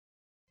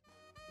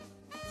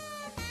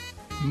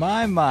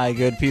My,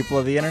 good people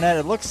of the internet,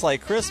 it looks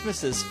like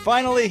Christmas is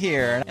finally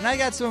here, and I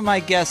got some of my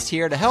guests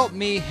here to help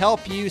me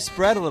help you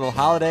spread a little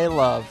holiday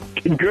love.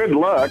 Good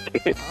luck.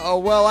 Oh,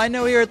 well, I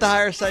know here at the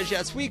Higher Side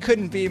Chats we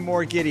couldn't be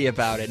more giddy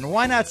about it, and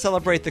why not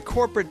celebrate the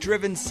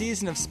corporate-driven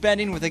season of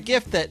spending with a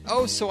gift that,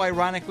 oh so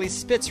ironically,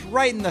 spits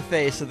right in the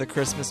face of the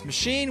Christmas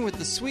machine with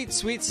the sweet,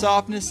 sweet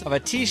softness of a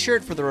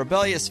t-shirt for the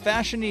rebellious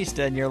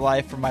fashionista in your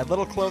life from my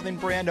little clothing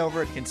brand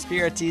over at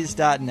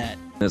conspiratees.net.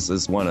 This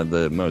is one of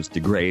the most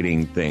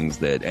degrading things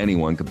that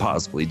anyone could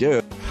possibly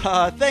do.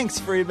 Thanks,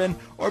 Freeman.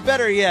 Or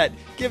better yet,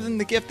 give them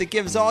the gift that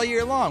gives all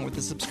year long with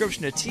a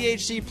subscription to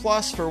THC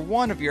Plus for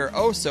one of your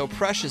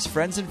oh-so-precious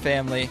friends and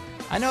family.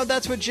 I know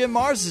that's what Jim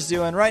Mars is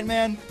doing, right,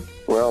 man?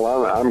 Well,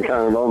 I'm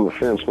kind of on the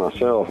fence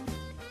myself.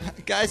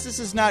 Guys, this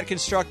is not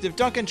constructive.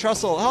 Duncan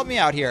Trussell, help me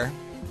out here.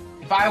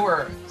 If I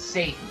were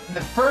Satan,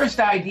 the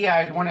first idea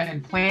I'd want to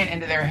implant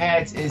into their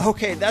heads is...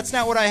 Okay, that's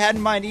not what I had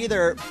in mind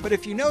either, but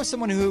if you know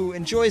someone who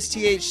enjoys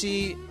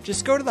THC,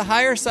 just go to the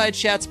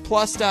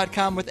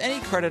HigherSideChatsPlus.com with any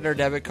credit or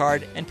debit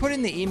card and put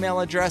in the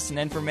email address and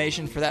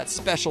information for that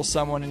special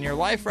someone in your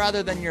life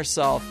rather than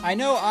yourself. I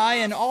know I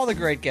and all the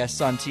great guests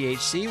on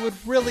THC would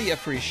really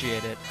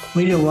appreciate it.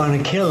 We don't want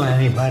to kill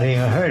anybody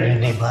or hurt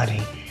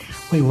anybody.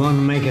 We want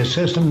to make a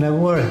system that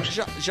works.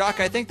 Jacques,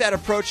 I think that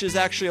approach is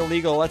actually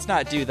illegal. Let's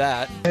not do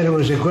that. It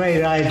was a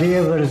great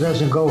idea, but it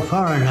doesn't go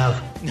far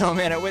enough. No,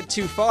 man, it went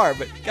too far.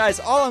 But,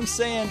 guys, all I'm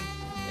saying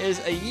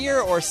is a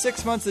year or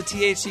 6 months of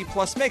THC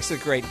Plus makes a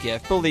great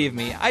gift. Believe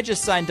me, I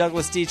just signed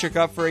Douglas Dietrich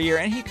up for a year,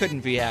 and he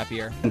couldn't be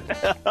happier.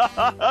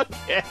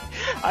 Okay.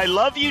 I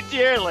love you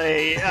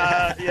dearly.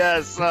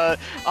 Yes,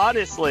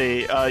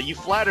 honestly, you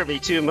flatter me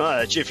too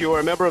much. If you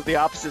were a member of the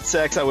opposite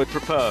sex, I would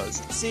propose.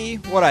 See?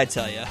 What'd I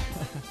tell you?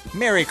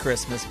 Merry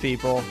Christmas,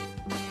 people.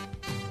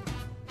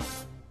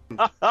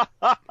 The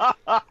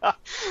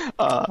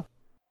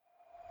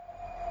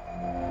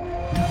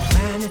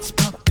planet's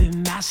puppet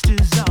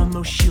masters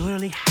almost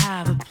surely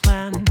have a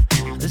plan.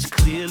 There's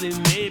clearly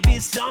maybe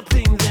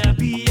something there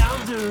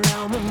beyond the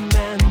realm of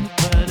man.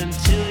 But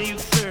until you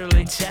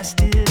thoroughly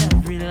tested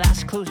every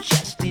last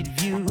close-chested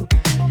view,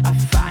 I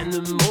find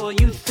the more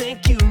you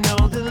think you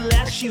know, the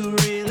less you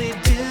really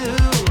do.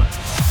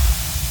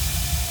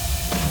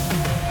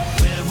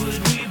 Where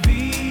would we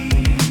be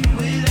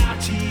without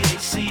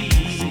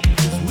THC?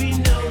 'Cause we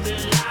know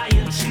they're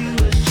lying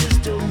to us,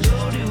 just don't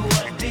know to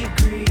what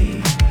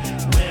degree.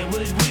 Where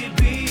would we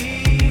be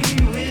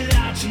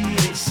without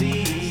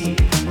THC?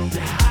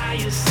 The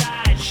Higher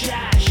Side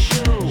Chat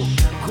Show,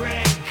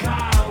 Greg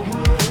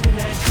Carlwood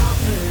and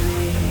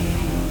company.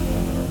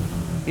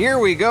 Here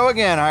we go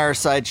again, Higher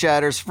Side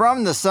Chatters.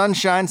 From the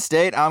Sunshine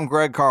State, I'm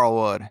Greg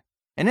Carlwood.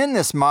 And in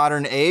this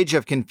modern age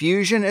of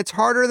confusion, it's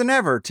harder than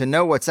ever to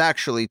know what's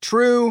actually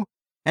true,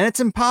 and it's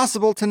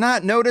impossible to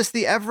not notice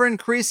the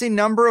ever-increasing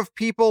number of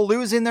people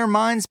losing their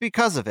minds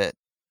because of it.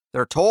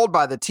 They're told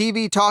by the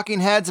TV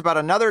talking heads about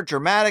another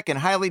dramatic and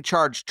highly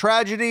charged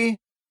tragedy,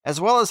 as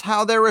well as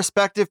how their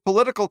respective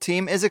political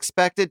team is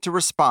expected to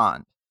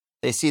respond.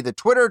 They see the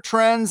Twitter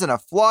trends and a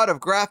flood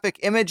of graphic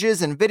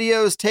images and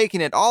videos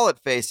taking it all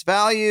at face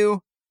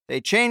value. They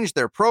change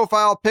their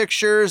profile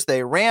pictures,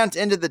 they rant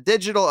into the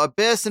digital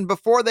abyss, and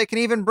before they can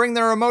even bring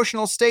their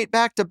emotional state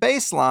back to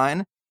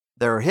baseline,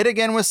 they're hit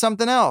again with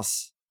something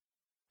else.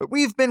 But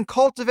we've been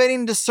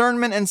cultivating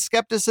discernment and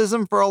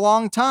skepticism for a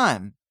long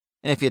time.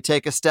 And if you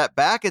take a step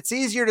back, it's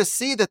easier to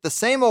see that the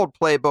same old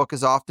playbook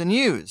is often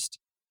used.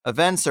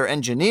 Events are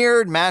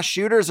engineered, mass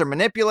shooters are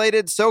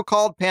manipulated,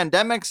 so-called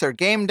pandemics are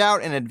gamed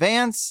out in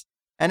advance,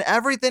 and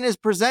everything is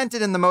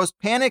presented in the most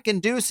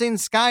panic-inducing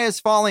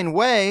sky-is-falling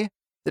way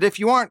that if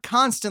you aren't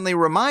constantly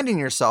reminding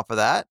yourself of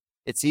that,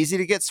 it's easy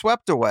to get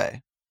swept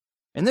away.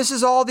 And this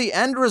is all the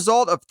end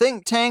result of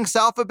think tanks,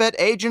 alphabet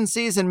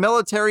agencies, and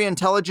military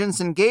intelligence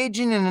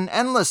engaging in an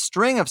endless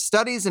string of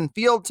studies and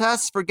field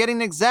tests for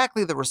getting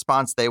exactly the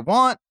response they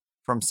want,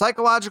 from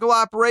psychological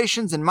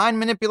operations and mind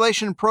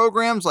manipulation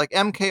programs like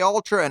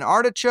MKUltra and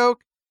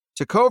Artichoke,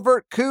 to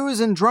covert coups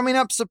and drumming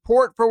up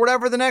support for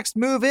whatever the next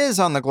move is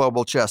on the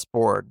global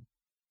chessboard.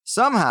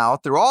 Somehow,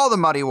 through all the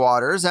muddy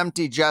waters,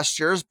 empty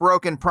gestures,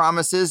 broken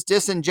promises,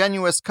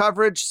 disingenuous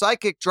coverage,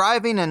 psychic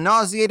driving, and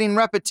nauseating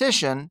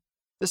repetition,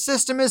 the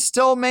system has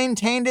still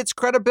maintained its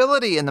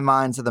credibility in the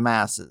minds of the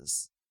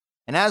masses.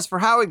 And as for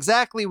how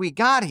exactly we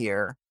got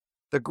here,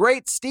 the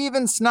great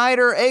Stephen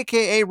Snider,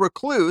 aka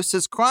Recluse,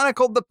 has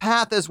chronicled the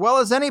path as well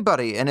as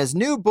anybody in his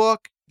new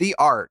book, The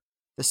Art,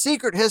 The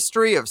Secret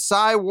History of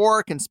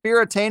Psywar,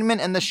 Conspiratainment,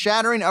 and the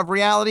Shattering of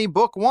Reality,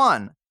 Book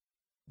 1.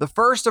 The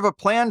first of a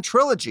planned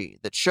trilogy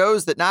that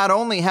shows that not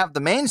only have the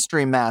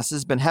mainstream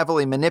masses been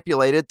heavily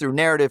manipulated through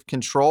narrative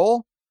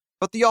control,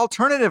 but the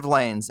alternative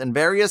lanes and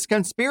various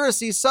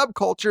conspiracy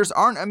subcultures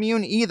aren't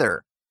immune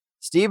either.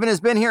 Stephen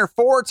has been here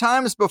 4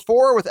 times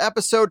before with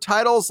episode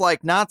titles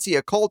like Nazi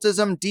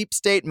Occultism, Deep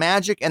State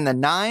Magic, and The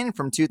Nine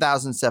from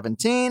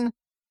 2017,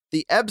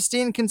 The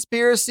Epstein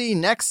Conspiracy,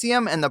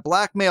 NXIVM, and the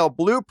Blackmail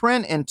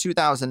Blueprint in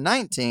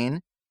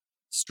 2019,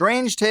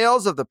 Strange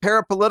Tales of the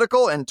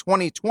Parapolitical in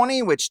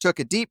 2020, which took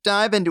a deep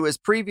dive into his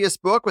previous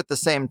book with the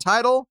same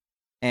title,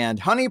 and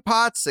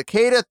Honeypot,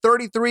 Cicada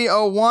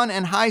 3301,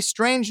 and High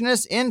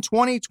Strangeness in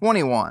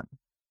 2021.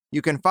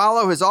 You can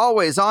follow his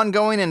always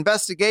ongoing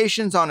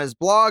investigations on his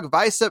blog,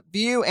 Vice Up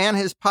View, and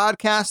his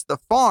podcast, The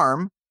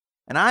Farm,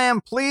 and I am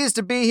pleased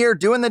to be here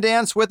doing the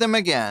dance with him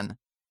again.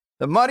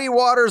 The Muddy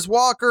Waters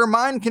Walker,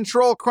 Mind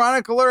Control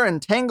Chronicler, and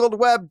Tangled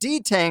Web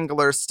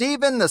Detangler,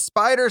 Stephen the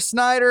Spider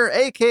Snider,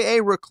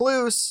 a.k.a.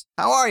 Recluse.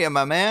 How are you,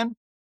 my man?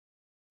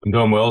 I'm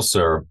doing well,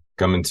 sir.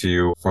 Coming to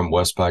you from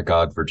West by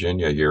God,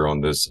 Virginia here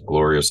on this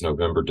glorious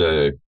November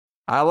day.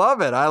 I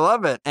love it. I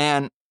love it.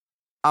 And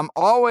I'm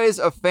always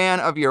a fan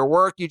of your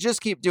work. You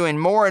just keep doing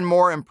more and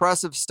more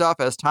impressive stuff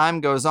as time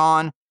goes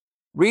on.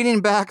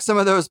 Reading back some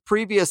of those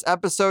previous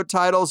episode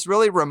titles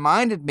really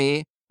reminded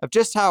me of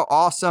just how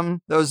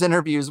awesome those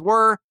interviews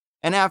were.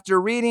 And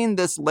after reading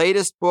this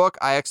latest book,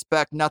 I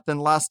expect nothing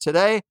less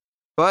today.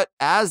 But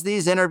as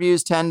these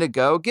interviews tend to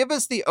go, give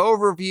us the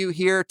overview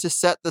here to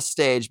set the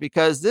stage,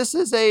 because this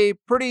is a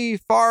pretty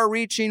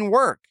far-reaching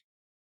work.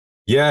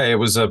 Yeah, it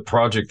was a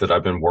project that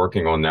I've been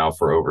working on now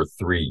for over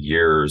 3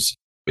 years.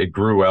 It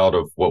grew out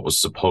of what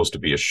was supposed to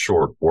be a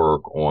short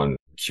work on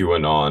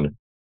QAnon.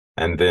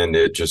 And then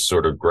it just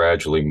sort of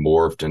gradually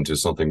morphed into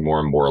something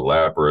more and more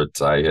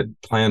elaborate. I had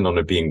planned on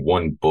it being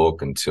one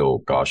book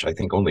until, I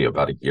think only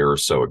about a year or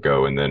so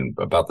ago. And then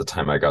about the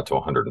time I got to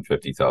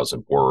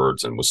 150,000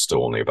 words and was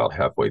still only about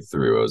halfway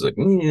through, I was like,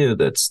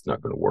 that's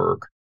not going to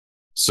work.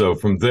 So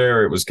from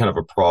there, it was kind of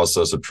a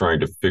process of trying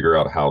to figure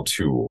out how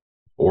to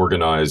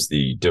organize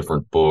the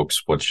different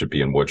books, what should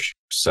be in which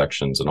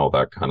sections and all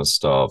that kind of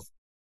stuff.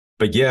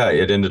 But yeah,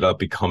 it ended up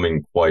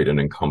becoming quite an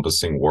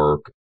encompassing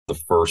work. The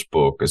first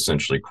book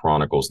essentially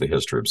chronicles the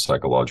history of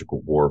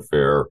psychological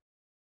warfare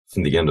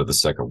from the end of the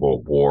Second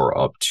World War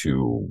up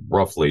to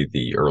roughly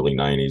the early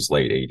 90s,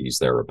 late 80s,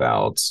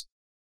 thereabouts.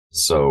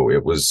 So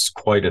it was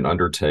quite an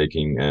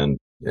undertaking, and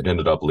it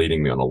ended up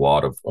leading me on a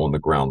lot of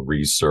on-the-ground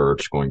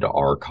research, going to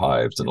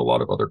archives and a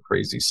lot of other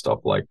crazy stuff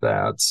like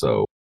that.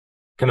 So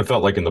kind of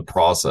felt like in the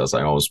process,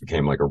 I almost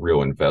became like a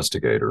real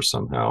investigator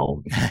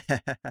somehow.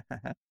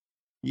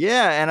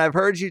 Yeah, and I've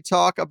heard you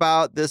talk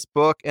about this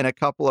book in a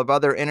couple of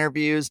other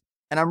interviews,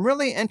 and I'm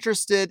really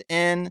interested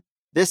in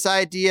this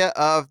idea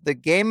of the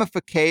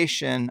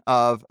gamification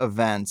of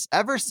events.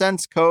 Ever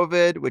since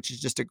COVID, which is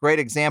just a great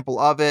example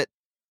of it,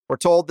 we're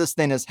told this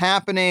thing is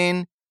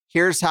happening,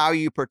 here's how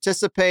you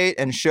participate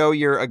and show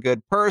you're a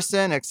good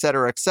person, et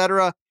cetera, et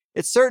cetera.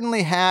 It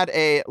certainly had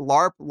a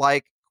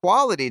LARP-like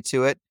quality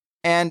to it,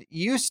 and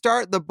you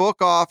start the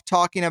book off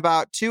talking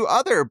about two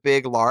other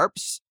big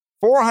LARPs,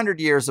 400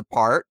 years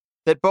apart,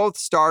 that both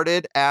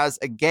started as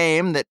a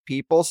game that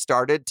people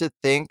started to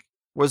think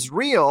was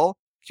real,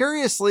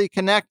 curiously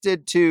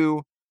connected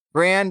to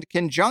grand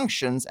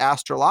conjunctions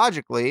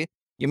astrologically.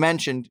 You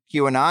mentioned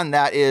QAnon,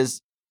 that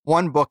is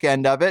one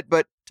bookend of it,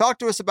 but talk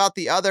to us about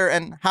the other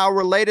and how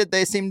related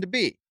they seem to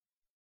be.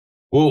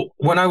 Well,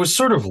 when I was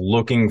sort of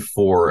looking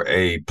for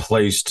a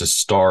place to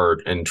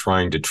start and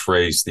trying to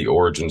trace the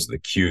origins of the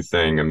Q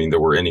thing, I mean, there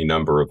were any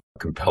number of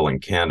compelling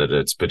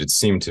candidates, but it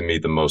seemed to me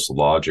the most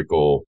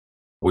logical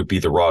would be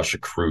the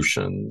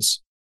Rosicrucians,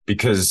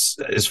 because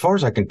as far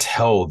as I can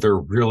tell, there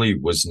really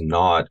was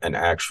not an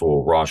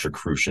actual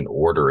Rosicrucian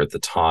order at the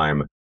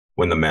time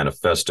when the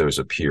manifestos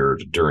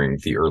appeared during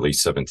the early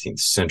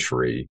 17th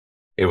century.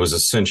 It was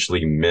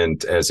essentially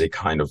meant as a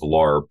kind of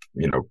LARP,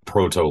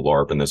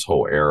 proto-LARP in this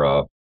whole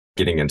era,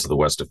 getting into the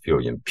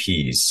Westphalian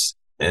peace.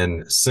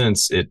 And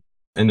since it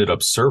ended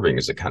up serving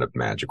as a kind of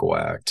magical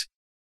act,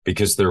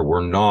 because there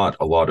were not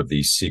a lot of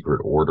these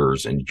secret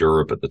orders in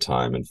Europe at the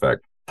time. In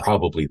fact,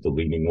 probably the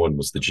leading one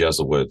was the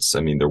Jesuits.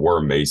 I mean, there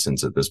were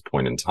Masons at this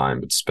point in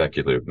time, but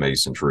speculative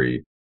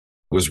Masonry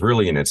was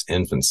really in its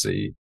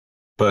infancy.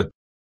 But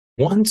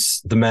once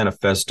the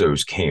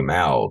manifestos came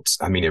out,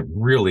 I mean, it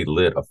really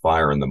lit a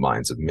fire in the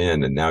minds of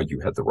men. And now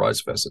you had the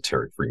rise of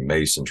esoteric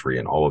Freemasonry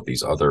and all of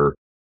these other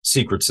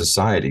secret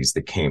societies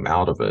that came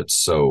out of it.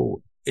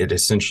 So it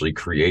essentially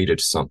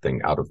created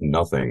something out of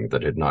nothing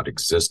that had not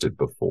existed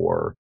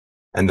before.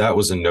 And that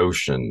was a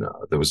notion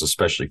that was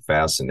especially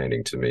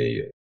fascinating to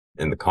me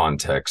in the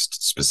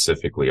context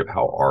specifically of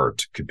how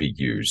art could be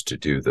used to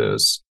do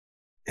this.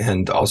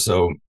 And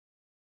also,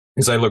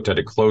 as I looked at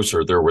it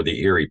closer, there were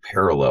the eerie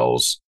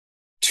parallels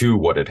to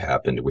what had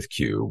happened with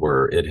Q,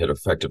 where it had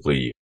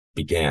effectively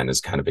began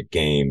as kind of a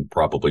game,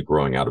 probably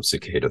growing out of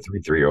Cicada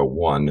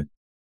 3301.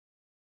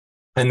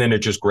 And then it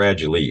just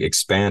gradually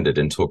expanded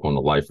and took on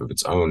a life of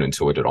its own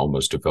until it had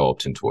almost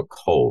developed into a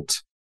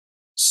cult.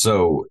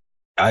 So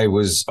I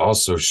was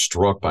also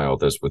struck by all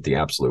this with the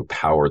absolute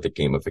power that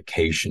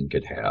gamification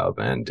could have.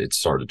 And it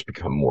started to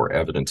become more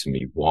evident to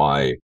me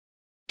why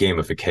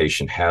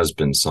gamification has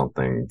been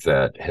something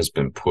that has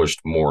been pushed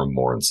more and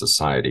more in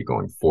society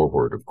going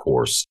forward. Of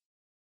course,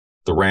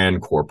 the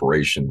RAND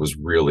Corporation was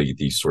really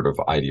the sort of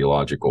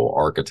ideological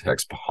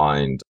architects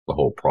behind the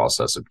whole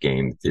process of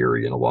game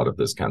theory and a lot of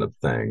this kind of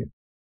thing.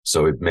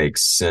 So it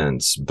makes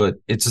sense, but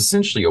it's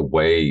essentially a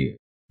way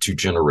to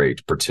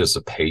generate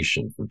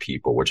participation from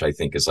people, which I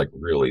think is like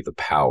really the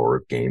power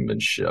of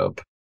gamemanship.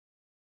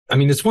 I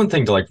mean, it's one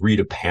thing to like read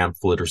a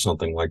pamphlet or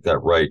something like that,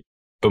 right?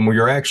 But when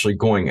you're actually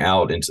going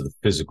out into the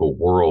physical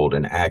world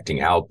and acting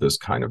out this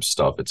kind of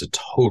stuff, it's a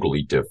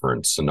totally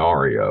different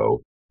scenario.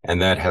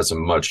 And that has a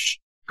much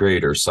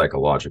greater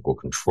psychological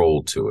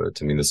control to it.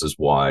 I mean, this is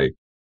why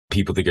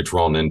people that get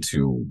drawn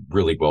into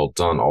really well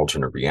done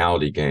alternate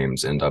reality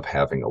games end up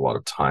having a lot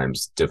of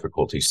times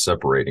difficulty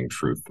separating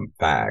truth from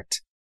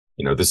fact.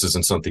 You know, this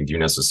isn't something you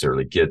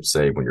necessarily get,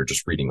 say, when you're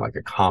just reading like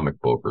a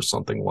comic book or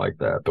something like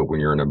that. But when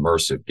you're an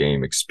immersive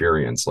game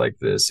experience like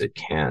this, it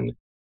can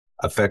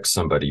affect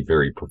somebody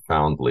very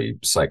profoundly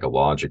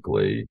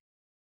psychologically.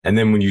 And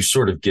then when you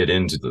sort of get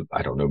into the,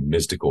 I don't know,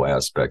 mystical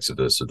aspects of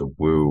this or the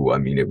woo, I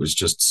mean, it was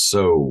just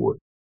so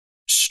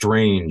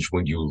strange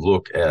when you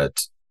look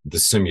at the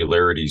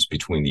similarities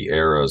between the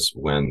eras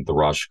when the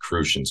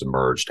Rosicrucians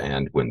emerged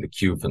and when the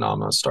Q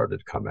phenomena started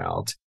to come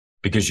out.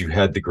 Because you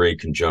had the great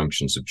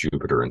conjunctions of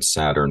Jupiter and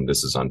Saturn.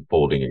 This is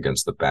unfolding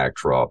against the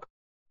backdrop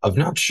of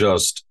not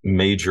just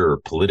major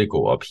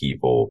political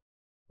upheaval,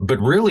 but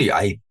really,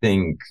 I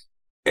think,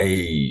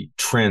 a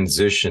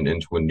transition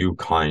into a new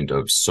kind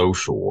of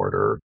social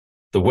order.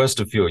 The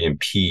Westphalian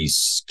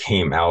peace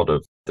came out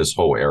of this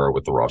whole era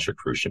with the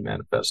Rosicrucian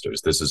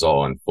manifestos. This is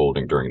all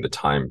unfolding during the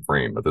time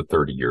frame of the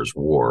 30 Years'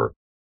 War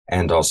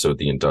and also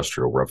the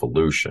Industrial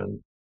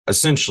Revolution.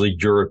 Essentially,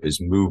 Europe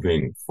is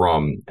moving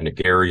from an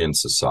agrarian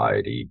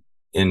society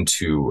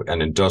into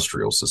an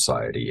industrial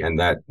society, and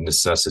that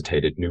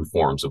necessitated new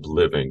forms of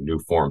living, new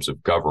forms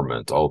of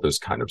government, all this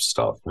kind of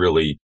stuff.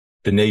 Really,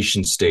 the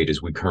nation state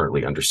as we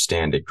currently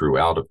understand it grew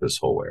out of this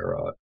whole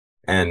era.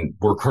 And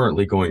we're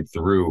currently going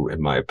through,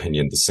 in my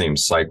opinion, the same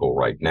cycle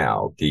right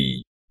now.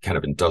 The kind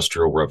of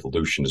industrial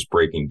revolution is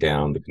breaking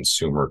down. The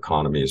consumer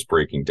economy is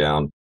breaking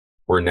down.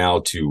 We're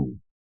now to,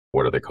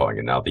 what are they calling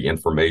it now? The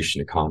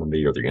information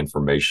economy or the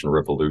information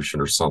revolution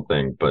or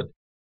something. But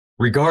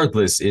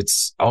regardless,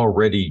 it's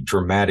already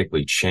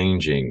dramatically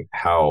changing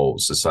how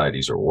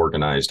societies are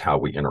organized, how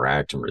we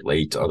interact and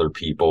relate to other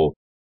people.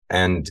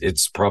 And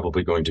it's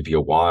probably going to be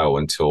a while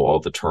until all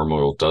the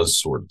turmoil does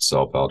sort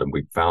itself out and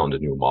we've found a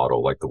new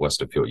model like the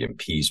Westphalian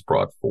peace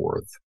brought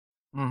forth.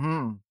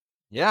 Mm-hmm.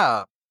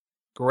 Yeah.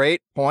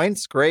 Great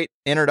points. Great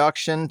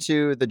introduction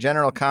to the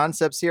general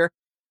concepts here.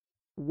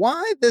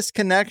 Why this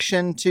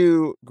connection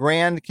to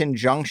grand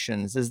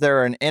conjunctions? Is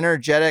there an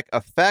energetic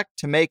effect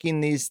to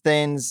making these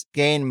things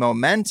gain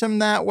momentum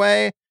that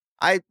way?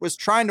 I was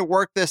trying to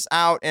work this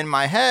out in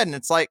my head, and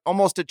it's like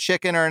almost a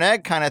chicken or an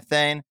egg kind of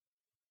thing.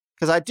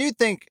 Because I do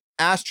think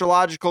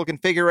astrological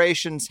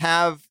configurations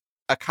have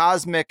a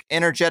cosmic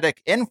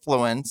energetic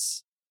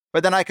influence,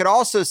 but then I could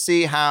also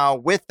see how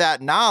with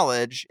that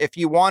knowledge, if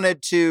you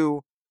wanted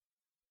to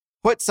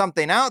put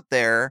something out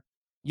there,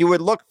 you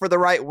would look for the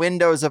right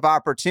windows of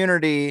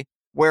opportunity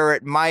where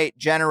it might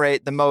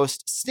generate the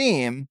most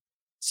steam.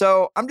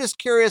 So I'm just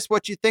curious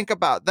what you think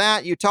about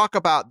that. You talk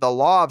about the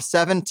law of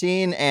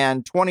 17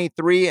 and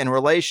 23 in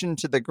relation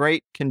to the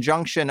great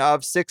conjunction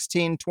of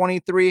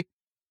 1623,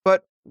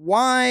 but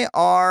why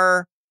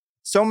are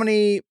so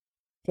many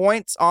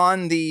points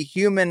on the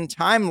human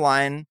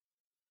timeline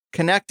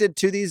connected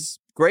to these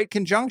great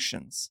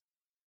conjunctions?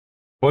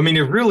 Well, I mean,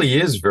 it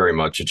really is very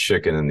much a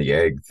chicken and the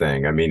egg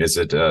thing. I mean, is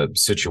it a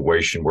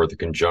situation where the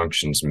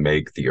conjunctions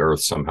make the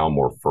earth somehow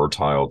more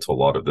fertile to a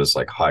lot of this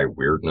like high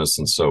weirdness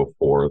and so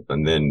forth?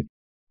 And then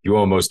you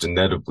almost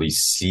inevitably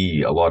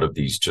see a lot of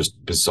these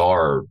just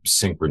bizarre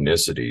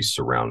synchronicities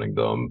surrounding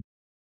them,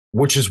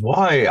 which is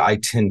why I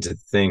tend to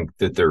think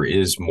that there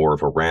is more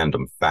of a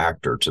random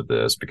factor to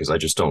this, because I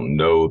just don't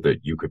know that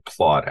you could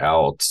plot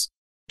out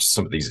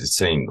some of these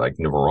insane like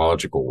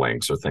neurological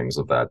links or things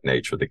of that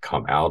nature that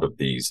come out of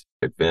these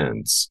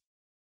events.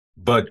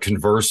 But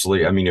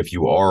conversely, I mean, if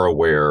you are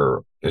aware,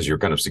 as you're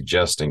kind of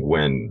suggesting,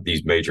 when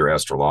these major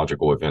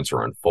astrological events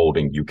are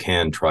unfolding, you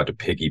can try to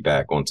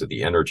piggyback onto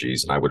the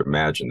energies. And I would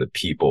imagine that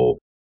people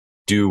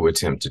do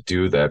attempt to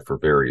do that for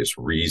various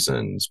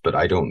reasons, but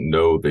I don't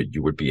know that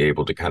you would be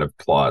able to kind of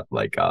plot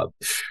like,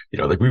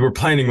 like we were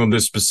planning on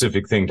this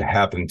specific thing to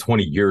happen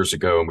 20 years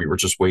ago and we were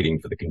just waiting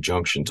for the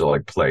conjunction to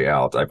like play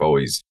out. I've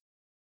always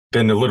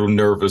been a little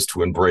nervous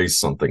to embrace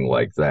something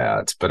like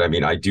that. But I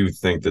mean, I do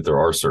think that there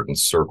are certain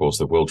circles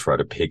that will try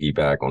to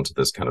piggyback onto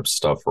this kind of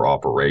stuff for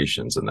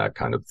operations and that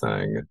kind of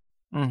thing.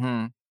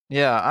 Mm-hmm.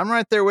 Yeah, I'm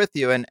right there with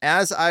you. And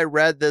as I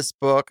read this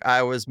book,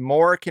 I was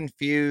more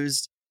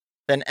confused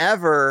than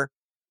ever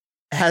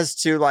as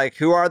to like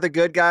who are the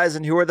good guys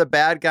and who are the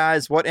bad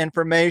guys, what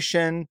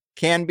information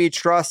can be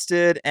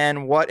trusted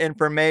and what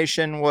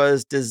information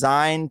was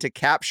designed to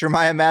capture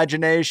my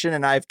imagination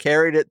and I've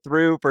carried it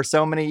through for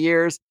so many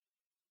years.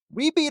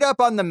 We beat up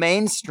on the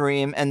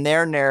mainstream and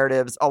their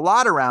narratives a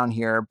lot around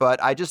here,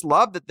 but I just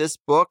love that this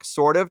book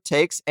sort of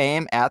takes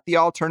aim at the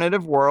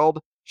alternative world,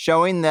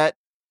 showing that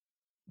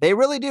they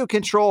really do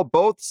control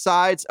both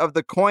sides of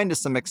the coin to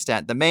some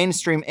extent, the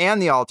mainstream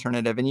and the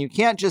alternative. And you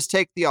can't just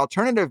take the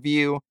alternative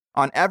view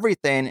on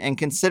everything and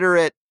consider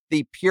it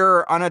the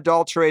pure,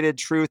 unadulterated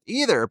truth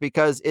either,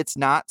 because it's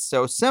not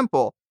so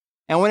simple.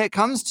 And when it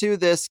comes to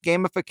this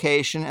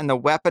gamification and the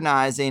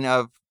weaponizing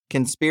of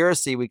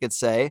conspiracy, we could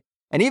say,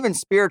 and even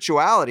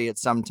spirituality at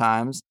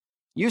sometimes,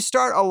 you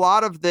start a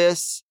lot of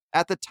this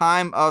at the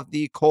time of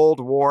the Cold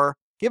War.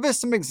 Give us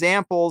some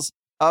examples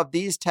of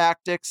these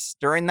tactics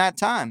during that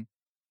time.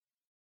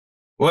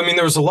 Well, I mean,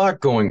 there was a lot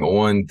going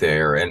on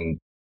there, and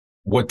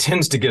what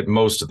tends to get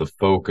most of the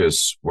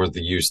focus was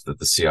the use that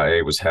the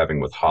CIA was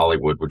having with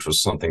Hollywood, which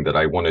was something that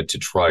I wanted to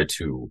try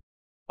to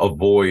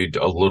avoid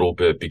a little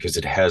bit because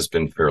it has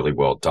been fairly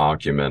well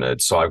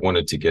documented. So I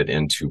wanted to get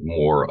into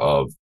more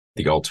of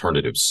the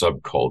alternative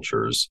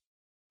subcultures.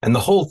 And the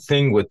whole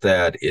thing with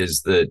that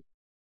is that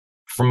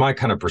from my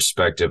kind of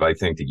perspective, I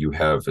think that you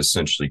have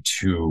essentially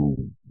two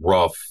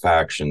rough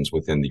factions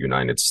within the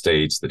United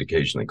States that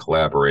occasionally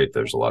collaborate.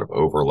 There's a lot of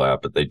overlap,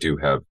 but they do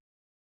have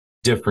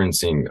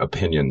differencing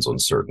opinions on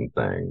certain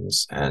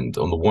things. And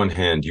on the one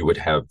hand, you would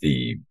have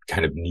the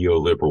kind of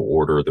neoliberal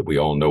order that we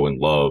all know and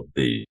love,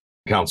 the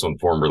Council on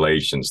Foreign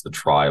Relations, the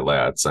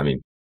Trilats. I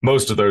mean,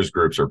 most of those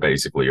groups are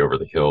basically over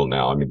the hill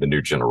now. I mean, the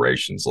new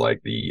generations like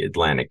the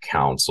Atlantic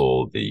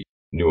Council, the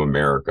New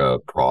America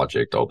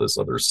Project, all this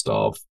other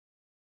stuff.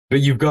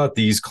 But you've got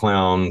these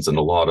clowns and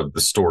a lot of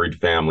the storied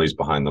families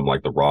behind them,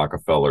 like the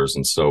Rockefellers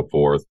and so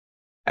forth.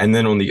 And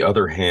then on the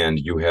other hand,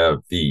 you have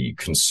the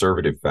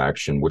conservative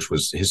faction, which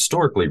was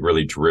historically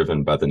really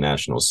driven by the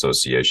National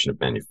Association of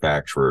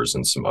Manufacturers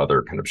and some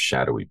other kind of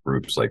shadowy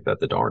groups like that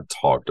that aren't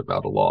talked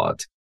about a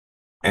lot.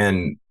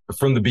 And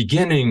from the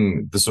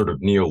beginning, the sort of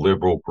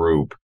neoliberal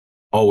group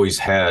always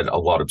had a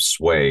lot of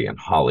sway in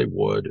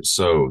Hollywood.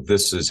 So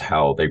this is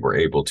how they were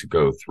able to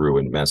go through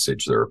and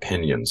message their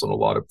opinions on a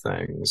lot of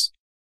things.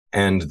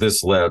 And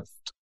this left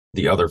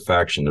the other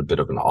faction a bit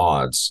of an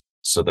odds.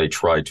 So they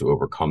tried to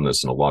overcome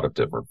this in a lot of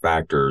different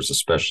factors,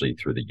 especially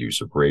through the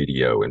use of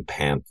radio and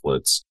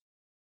pamphlets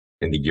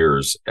in the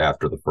years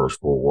after the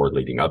First World War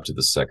leading up to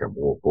the Second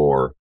World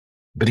War.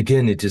 But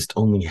again, it just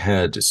only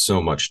had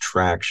so much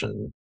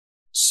traction.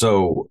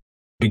 So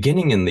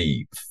beginning in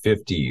the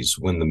 50s,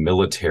 when the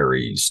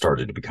military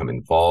started to become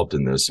involved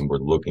in this and were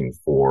looking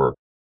for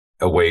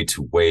a way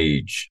to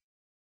wage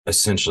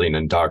essentially an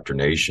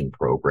indoctrination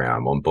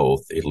program on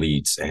both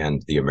elites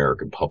and the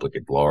American public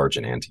at large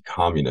and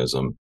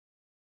anti-communism,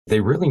 they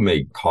really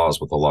made cause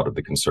with a lot of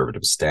the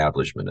conservative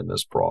establishment in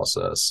this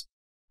process.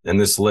 And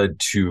this led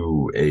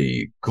to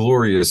a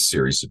glorious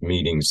series of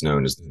meetings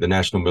known as the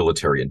National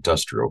Military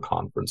Industrial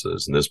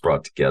Conferences. And this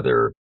brought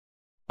together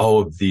all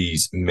of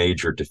these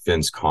major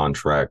defense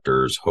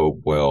contractors,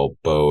 Hopewell,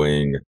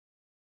 Boeing,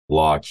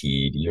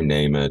 Lockheed, you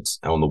name it.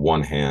 On the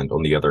one hand,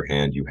 on the other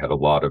hand, you had a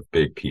lot of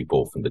big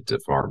people from the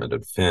Department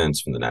of Defense,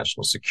 from the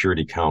National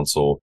Security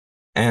Council,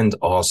 and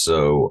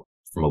also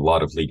from a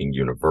lot of leading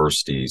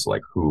universities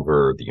like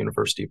Hoover, the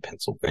University of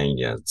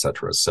Pennsylvania, et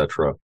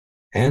cetera,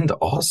 and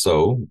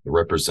also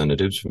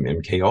representatives from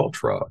MK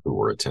Ultra who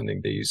were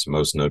attending these,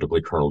 most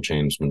notably Colonel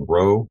James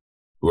Monroe,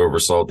 who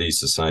oversaw the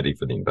Society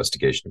for the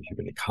Investigation of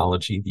Human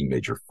Ecology, the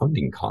major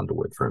funding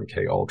conduit for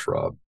MK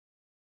Ultra.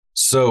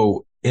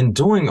 So in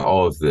doing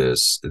all of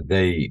this,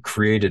 they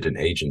created an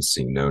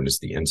agency known as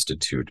the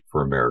Institute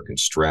for American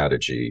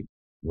Strategy,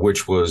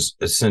 which was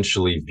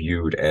essentially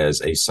viewed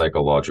as a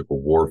psychological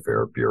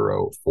warfare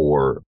bureau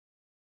for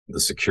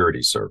the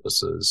security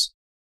services.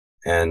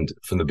 And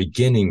from the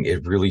beginning,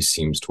 it really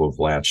seems to have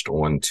latched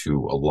on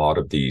to a lot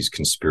of these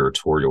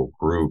conspiratorial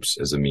groups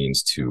as a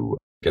means to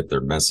get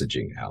their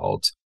messaging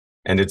out.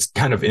 And it's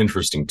kind of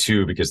interesting,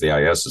 too, because the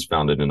IS was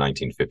founded in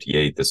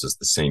 1958. This is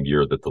the same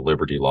year that the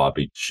Liberty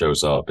Lobby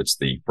shows up. It's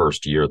the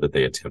first year that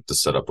they attempt to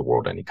set up the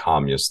World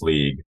Anti-Communist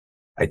League.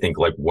 I think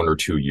like 1 or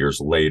 2 years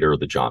later,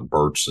 the John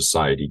Birch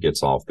Society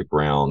gets off the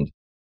ground.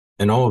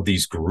 And all of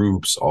these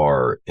groups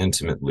are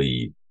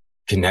intimately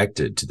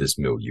connected to this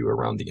milieu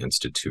around the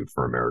Institute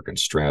for American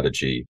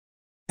Strategy.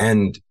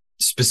 And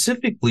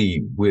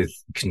specifically with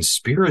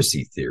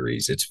conspiracy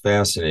theories, it's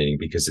fascinating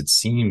because it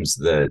seems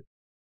that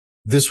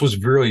this was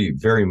very,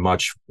 very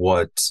much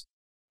what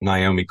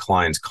Naomi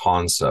Klein's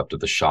concept of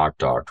the shock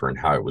doctrine,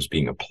 how it was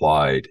being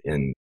applied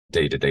in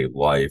day-to-day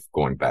life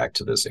going back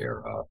to this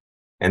era.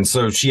 And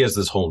so she has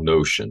this whole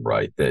notion,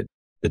 right, that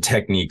the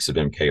techniques of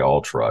MK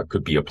Ultra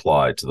could be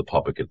applied to the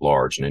public at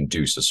large and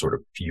induce a sort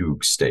of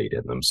fugue state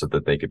in them so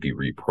that they could be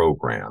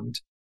reprogrammed.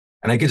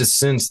 And I get a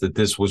sense that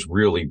this was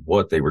really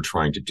what they were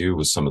trying to do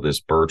with some of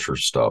this Bircher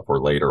stuff, or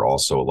later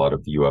also a lot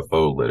of the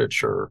UFO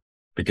literature.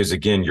 Because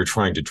again, you're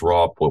trying to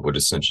drop what would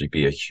essentially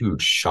be a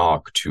huge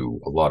shock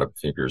to a lot of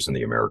figures in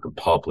the American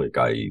public,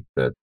 i.e.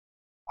 that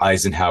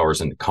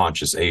Eisenhower's a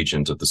conscious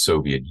agent of the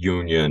Soviet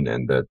Union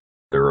and that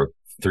there are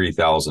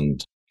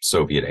 3,000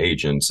 Soviet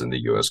agents in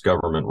the US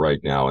government right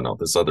now and all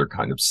this other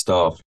kind of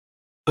stuff.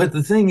 But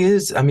the thing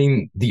is, I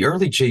mean, the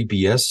early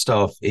JBS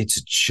stuff,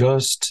 it's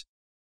just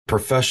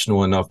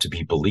professional enough to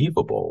be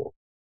believable.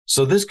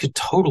 So this could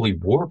totally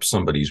warp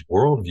somebody's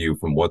worldview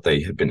from what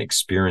they had been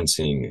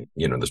experiencing,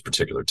 this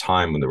particular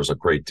time when there was a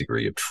great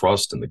degree of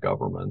trust in the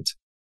government.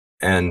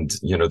 And,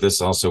 this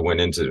also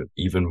went into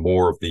even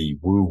more of the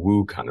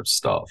woo-woo kind of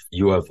stuff,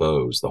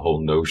 UFOs, the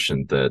whole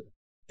notion that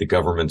the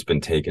government's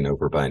been taken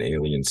over by an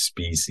alien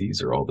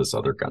species or all this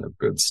other kind of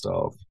good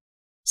stuff.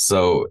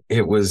 So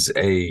it was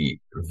a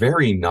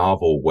very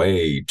novel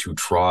way to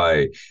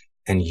try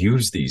and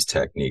use these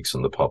techniques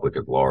on the public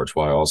at large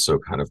while also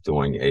kind of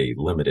doing a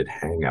limited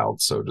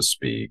hangout, so to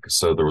speak.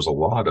 So there was a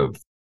lot of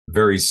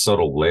very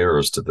subtle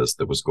layers to this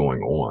that was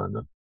going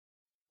on.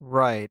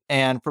 Right.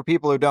 And for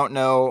people who don't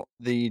know,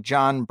 the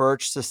John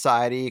Birch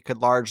Society could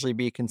largely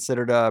be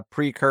considered a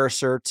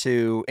precursor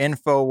to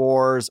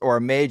InfoWars or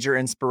a major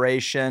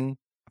inspiration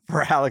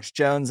for Alex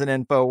Jones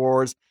and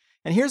InfoWars.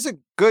 And here's a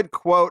good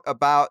quote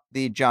about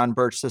the John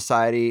Birch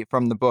Society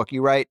from the book.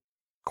 You write,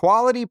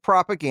 "Quality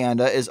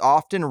propaganda is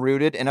often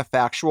rooted in a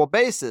factual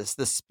basis.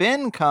 The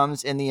spin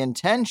comes in the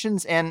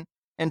intentions and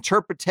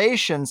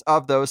interpretations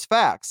of those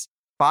facts.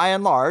 By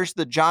and large,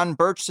 the John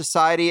Birch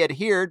Society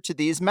adhered to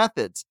these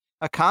methods.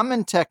 A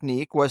common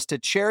technique was to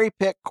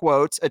cherry-pick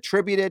quotes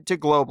attributed to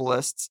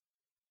globalists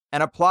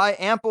and apply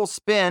ample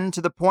spin to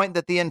the point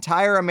that the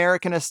entire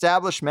American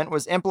establishment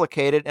was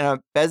implicated in a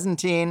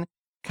Byzantine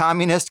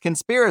communist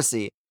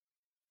conspiracy.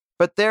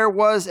 But there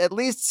was at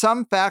least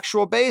some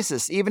factual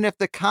basis, even if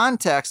the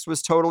context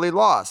was totally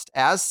lost.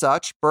 As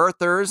such,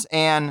 birthers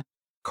and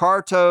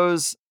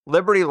Carto's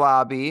Liberty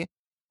Lobby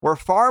were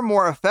far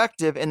more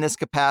effective in this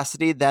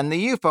capacity than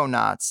the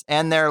UFOnauts,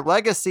 and their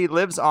legacy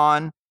lives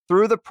on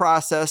through the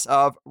process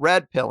of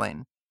red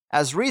pilling.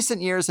 As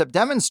recent years have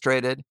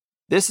demonstrated,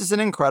 this is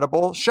an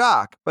incredible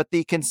shock, but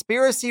the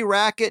conspiracy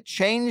racket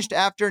changed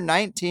after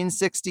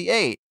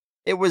 1968.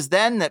 It was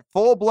then that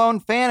full-blown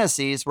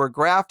fantasies were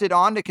grafted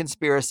onto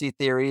conspiracy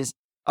theories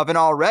of an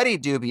already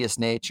dubious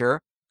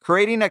nature,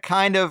 creating a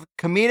kind of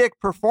comedic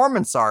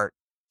performance art.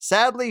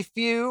 Sadly,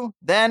 few,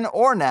 then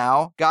or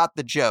now, got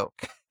the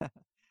joke."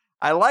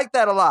 I like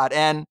that a lot,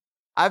 and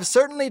I've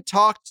certainly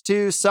talked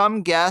to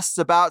some guests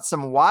about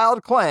some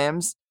wild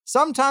claims,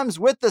 sometimes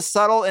with the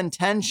subtle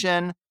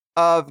intention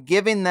of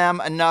giving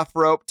them enough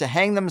rope to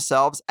hang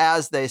themselves,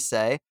 as they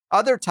say.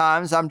 Other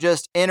times, I'm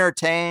just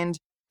entertained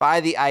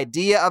by the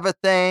idea of a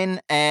thing,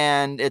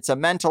 and it's a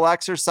mental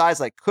exercise.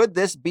 Like, could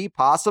this be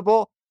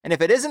possible? And if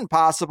it isn't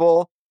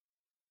possible,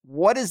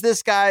 what is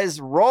this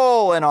guy's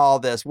role in all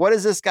this? What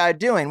is this guy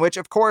doing? Which,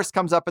 of course,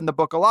 comes up in the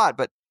book a lot,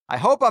 but I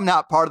hope I'm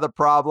not part of the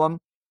problem.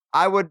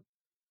 I would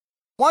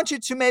want you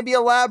to maybe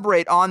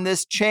elaborate on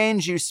this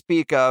change you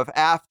speak of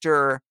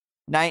after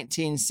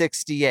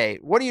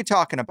 1968. What are you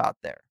talking about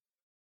there?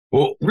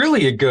 Well,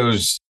 really it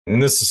goes,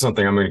 and this is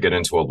something I'm going to get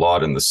into a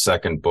lot in the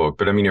second book,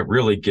 but I mean, it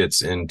really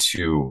gets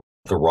into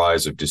the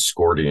rise of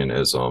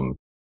Discordianism,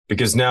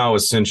 because now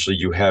essentially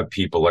you have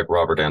people like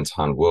Robert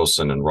Anton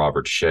Wilson and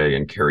Robert Shea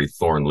and Kerry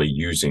Thornley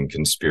using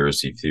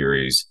conspiracy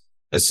theories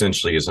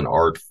essentially as an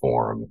art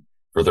form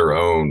for their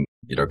own,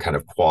 kind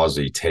of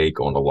quasi take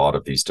on a lot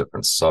of these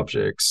different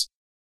subjects.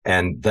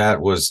 And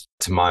that was,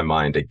 to my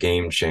mind, a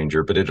game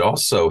changer, but it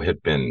also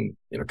had been,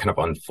 kind of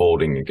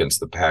unfolding against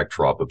the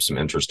backdrop of some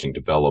interesting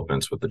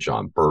developments with the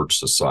John Birch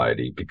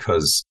Society,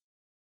 because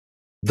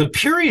the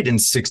period in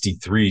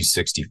 63,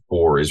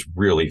 64 is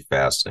really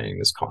fascinating in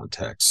this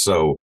context.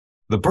 So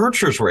the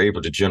Birchers were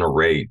able to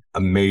generate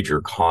a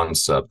major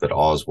concept that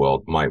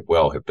Oswald might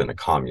well have been a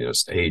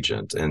communist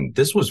agent. And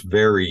this was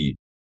very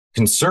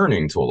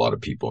concerning to a lot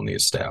of people in the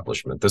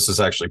establishment. This is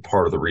actually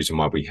part of the reason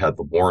why we had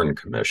the Warren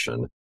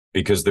Commission,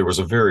 because there was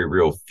a very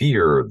real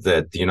fear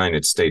that the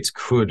United States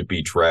could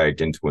be dragged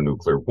into a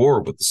nuclear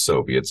war with the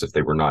Soviets if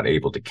they were not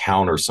able to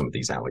counter some of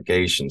these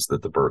allegations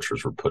that the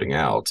Birchers were putting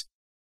out.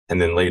 And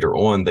then later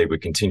on, they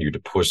would continue to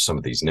push some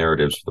of these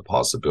narratives for the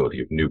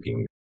possibility of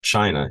nuking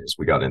China as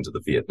we got into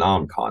the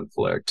Vietnam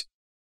conflict.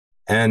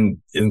 And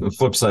in the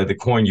flip side of the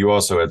coin, you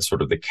also had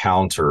sort of the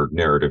counter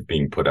narrative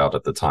being put out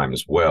at the time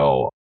as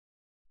well.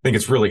 I think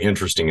it's really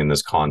interesting in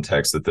this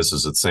context that this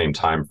is at the same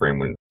time frame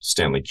when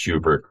Stanley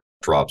Kubrick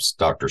drops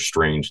Dr.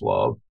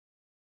 Strangelove.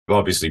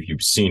 Obviously, if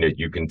you've seen it,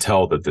 you can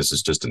tell that this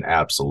is just an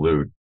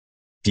absolute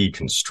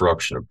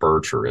deconstruction of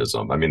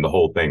Bircherism. I mean, the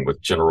whole thing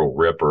with General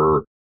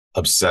Ripper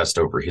obsessed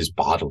over his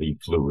bodily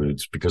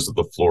fluids because of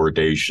the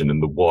fluoridation in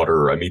the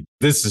water. I mean,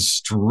 this is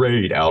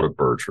straight out of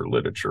Bircher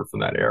literature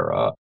from that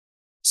era.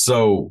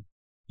 So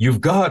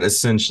you've got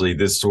essentially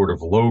this sort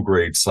of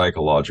low-grade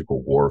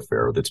psychological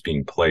warfare that's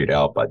being played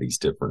out by these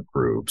different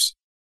groups.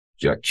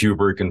 You got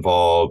Kubrick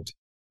involved,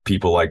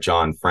 people like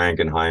John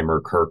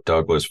Frankenheimer, Kirk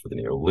Douglas for the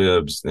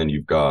neo-libs. Then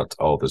you've got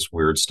all this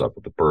weird stuff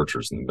with the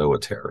Birchers in the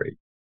military.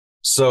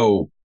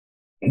 So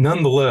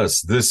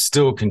nonetheless, this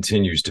still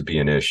continues to be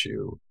an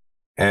issue.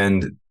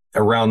 And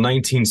around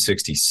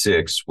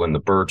 1966, when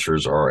the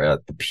Birchers are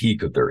at the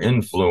peak of their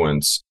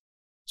influence,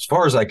 as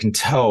far as I can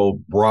tell,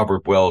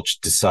 Robert Welch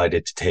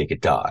decided to take a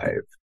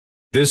dive.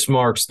 This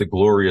marks the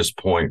glorious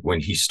point when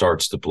he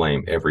starts to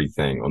blame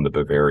everything on the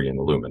Bavarian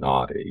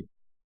Illuminati.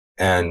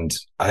 And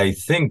I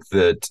think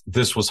that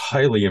this was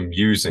highly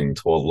amusing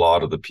to a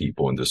lot of the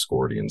people in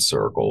Discordian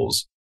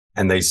circles,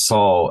 And they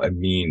saw a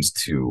means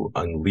to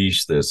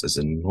unleash this as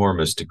an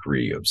enormous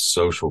degree of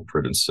social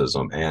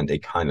criticism and a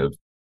kind of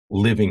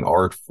living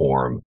art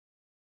form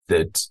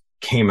that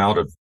came out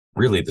of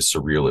really the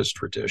surrealist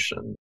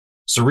tradition.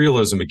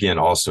 Surrealism, again,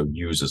 also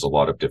uses a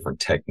lot of different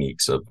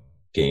techniques of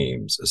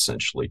games,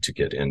 essentially, to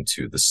get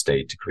into the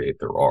state to create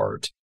their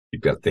art.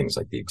 You've got things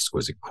like the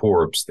exquisite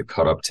corpse, the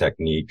cut-up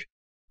technique.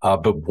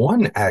 But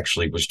one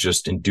actually was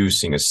just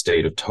inducing a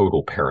state of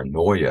total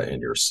paranoia in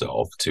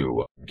yourself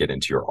to get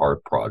into your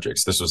art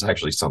projects. This was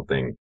actually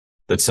something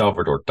that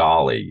Salvador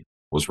Dali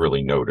was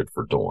really noted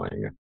for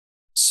doing.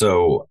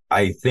 So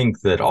I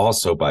think that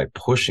also by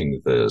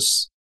pushing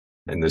this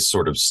and this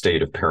sort of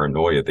state of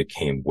paranoia that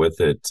came with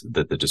it,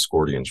 that the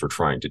Discordians were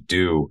trying to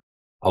do,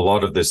 a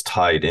lot of this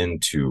tied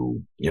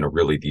into,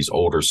 really these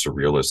older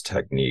surrealist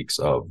techniques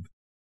of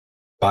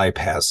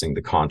bypassing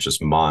the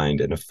conscious mind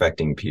and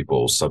affecting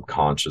people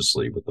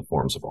subconsciously with the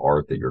forms of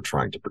art that you're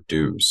trying to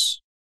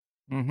produce.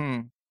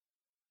 Mm-hmm.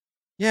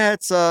 Yeah,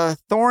 it's a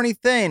thorny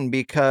thing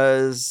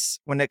because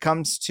when it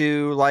comes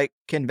to like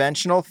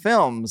conventional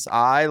films,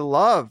 I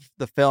love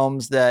the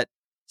films that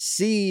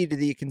seed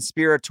the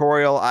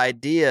conspiratorial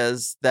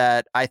ideas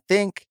that I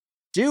think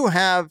do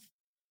have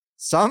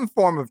some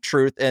form of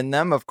truth in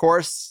them. Of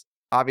course,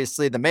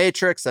 obviously, The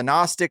Matrix, A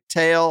Gnostic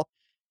Tale.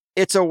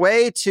 It's a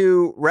way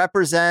to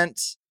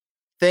represent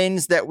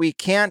things that we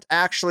can't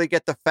actually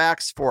get the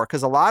facts for.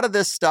 Because a lot of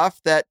this stuff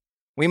that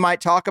we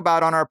might talk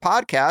about on our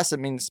podcast, I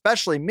mean,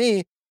 especially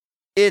me,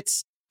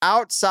 it's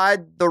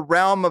outside the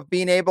realm of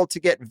being able to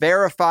get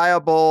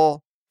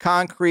verifiable,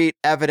 concrete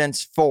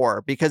evidence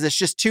for, because it's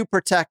just too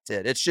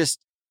protected. It's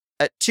just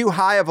at too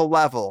high of a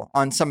level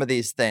on some of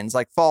these things,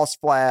 like false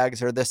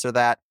flags or this or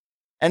that.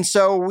 And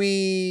so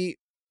we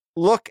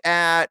look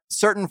at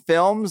certain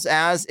films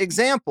as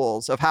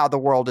examples of how the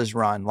world is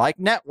run, like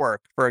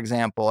Network, for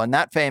example, and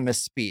that famous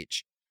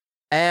speech.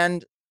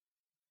 And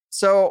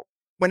so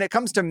when it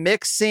comes to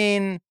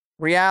mixing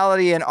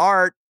reality and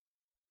art,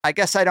 I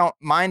guess I don't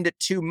mind it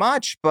too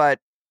much, but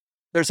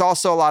there's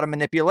also a lot of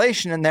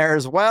manipulation in there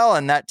as well,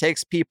 and that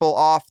takes people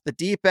off the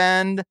deep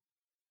end.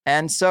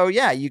 And so,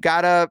 yeah, you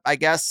gotta, I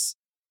guess,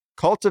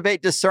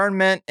 cultivate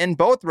discernment in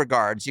both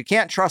regards. You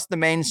can't trust the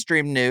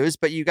mainstream news,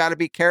 but you got to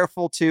be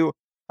careful to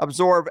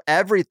absorb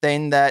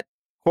everything that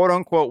quote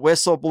unquote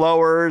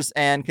whistleblowers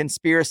and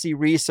conspiracy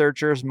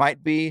researchers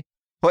might be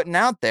putting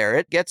out there.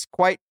 It gets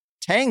quite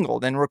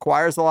tangled and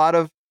requires a lot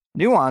of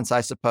nuance,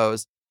 I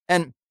suppose.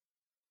 And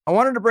I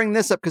wanted to bring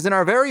this up because in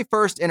our very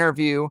first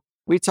interview,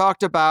 we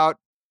talked about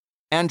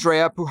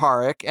Andrea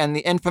Puharich and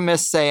the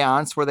infamous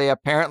seance where they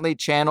apparently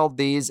channeled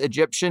these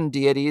Egyptian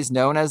deities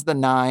known as the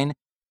Nine.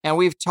 And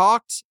we've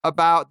talked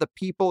about the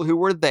people who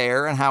were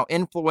there and how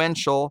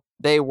influential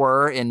they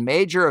were in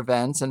major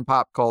events in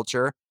pop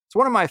culture. It's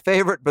one of my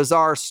favorite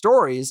bizarre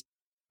stories,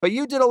 but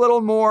you did a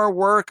little more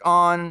work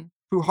on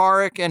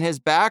Puharich and his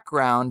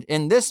background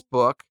in this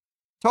book.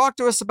 Talk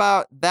to us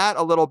about that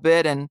a little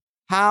bit and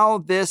how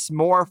this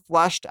more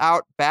fleshed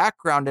out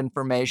background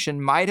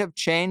information might have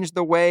changed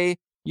the way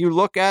you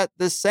look at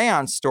this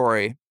seance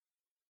story.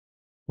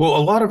 Well,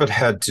 a lot of it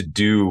had to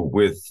do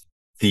with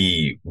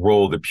the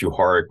role that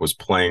Puharich was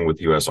playing with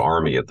the U.S.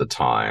 Army at the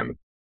time.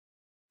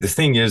 The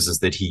thing is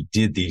that he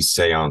did these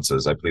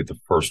seances. I believe the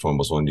first one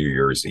was on New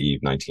Year's Eve,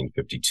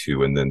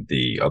 1952, and then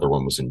the other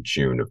one was in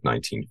June of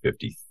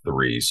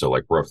 1953. So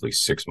like roughly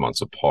 6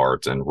 months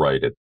apart and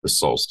right at the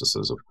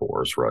solstices, of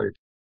course, right?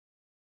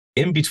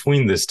 In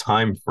between this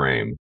time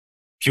frame,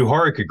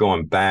 Puharich had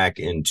gone back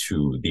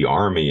into the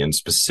Army, and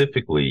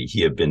specifically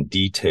he had been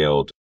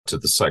detailed to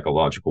the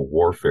psychological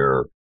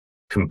warfare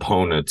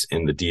component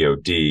in the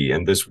DoD,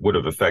 and this would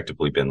have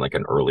effectively been like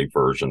an early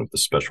version of the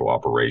Special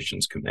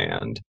Operations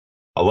Command.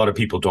 A lot of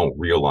people don't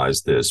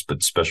realize this,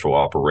 but Special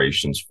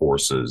Operations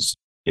Forces,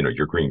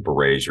 your Green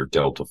Berets, your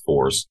Delta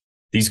Force,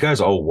 these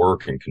guys all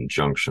work in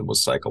conjunction with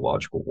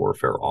psychological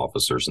warfare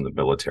officers in the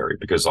military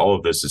because all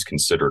of this is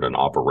considered an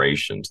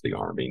operation to the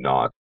Army,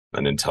 not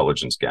an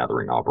intelligence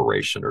gathering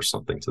operation or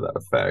something to that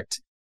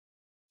effect.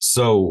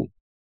 So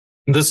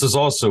this is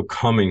also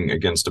coming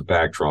against a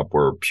backdrop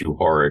where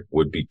Puharich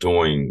would be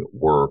doing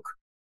work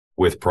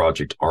with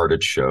Project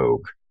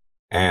Artichoke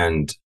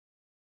and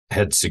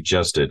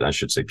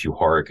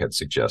Puharich had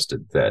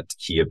suggested that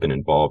he had been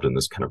involved in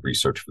this kind of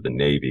research for the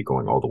Navy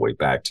going all the way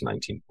back to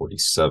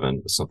 1947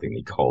 with something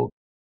he called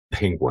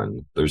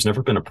Penguin. There's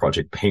never been a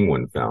Project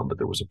Penguin found, but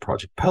there was a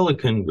Project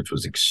Pelican, which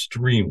was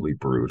extremely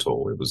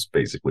brutal. It was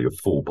basically a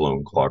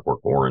full-blown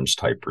Clockwork Orange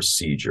type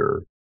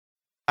procedure.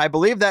 I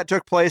believe that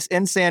took place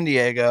in San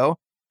Diego.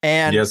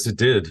 And yes, it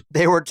did.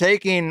 They were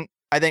taking,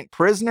 I think,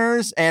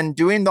 prisoners and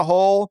doing the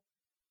whole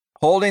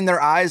holding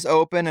their eyes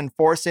open and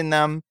forcing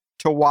them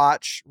to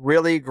watch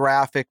really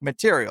graphic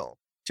material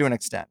to an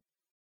extent.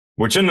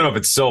 Which in and of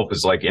itself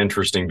is like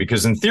interesting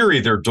because in theory,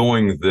 they're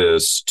doing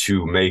this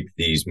to make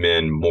these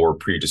men more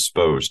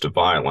predisposed to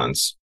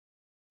violence.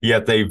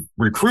 Yet they've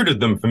recruited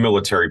them from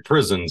military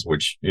prisons,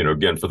 which,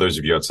 again, for those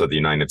of you outside the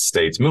United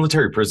States,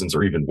 military prisons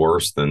are even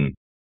worse than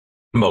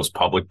most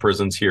public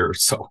prisons here.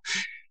 So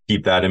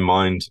keep that in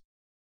mind.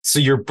 So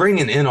you're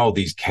bringing in all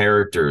these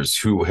characters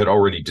who had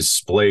already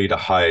displayed a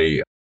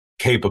high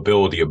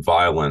capability of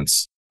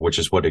violence, which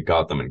is what had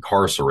got them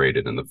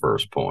incarcerated in the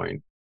first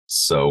point.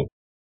 So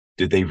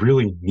did they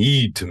really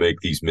need to make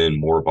these men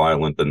more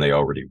violent than they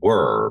already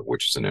were,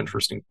 which is an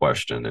interesting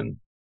question and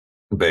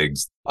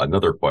begs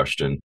another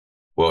question.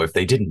 Well, if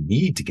they didn't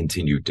need to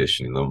continue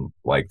dishing them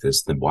like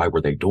this, then why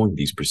were they doing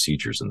these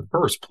procedures in the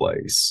first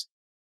place?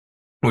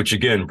 Which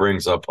again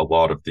brings up a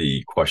lot of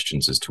the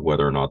questions as to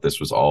whether or not this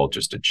was all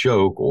just a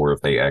joke or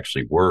if they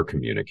actually were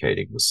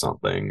communicating with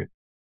something.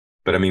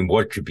 But I mean,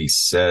 what could be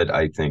said,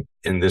 I think,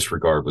 in this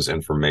regard was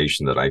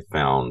information that I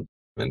found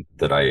and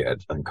that I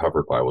had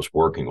uncovered while I was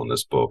working on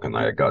this book and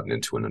I had gotten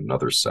into in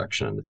another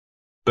section.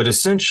 But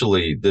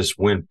essentially, this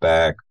went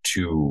back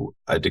to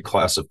a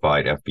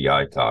declassified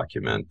FBI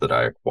document that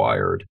I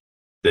acquired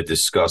that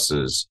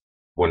discusses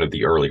one of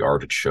the early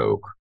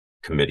Artichoke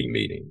committee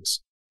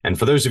meetings. And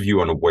for those of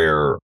you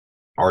unaware,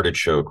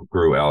 Artichoke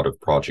grew out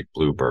of Project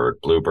Bluebird.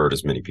 Bluebird,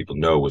 as many people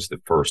know, was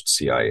the first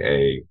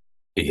CIA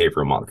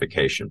behavioral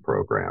modification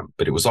program,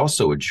 but it was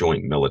also a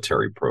joint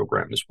military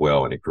program as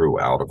well. And it grew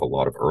out of a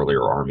lot of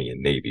earlier Army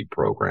and Navy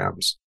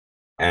programs.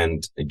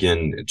 And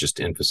again, just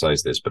to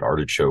emphasize this, but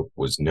Artichoke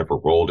was never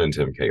rolled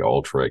into MK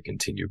Ultra. It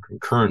continued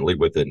concurrently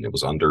with it, and it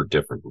was under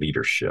different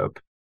leadership.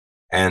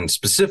 And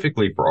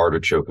specifically for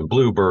Artichoke and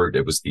Bluebird,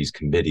 it was these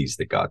committees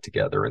that got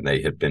together, and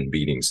they had been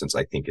meeting since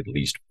I think at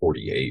least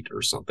 48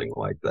 or something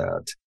like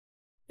that.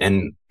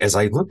 And as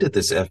I looked at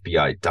this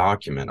FBI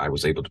document, I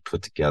was able to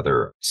put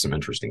together some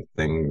interesting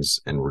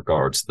things in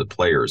regards to the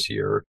players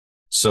here.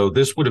 So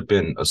this would have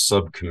been a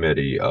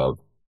subcommittee of,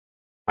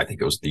 I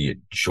think it was the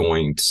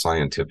Joint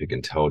Scientific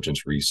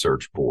Intelligence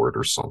Research Board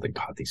or something.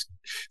 God, it's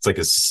like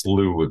a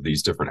slew of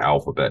these different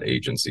alphabet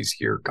agencies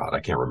here. God,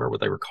 I can't remember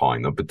what they were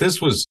calling them, but this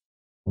was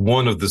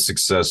one of the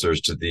successors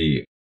to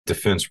the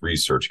Defense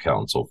Research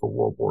Council for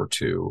World War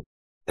II.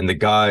 And the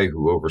guy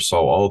who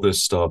oversaw all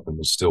this stuff and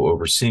was still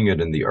overseeing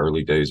it in the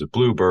early days of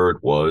Bluebird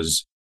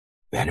was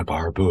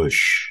Vannevar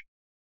Bush.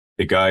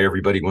 The guy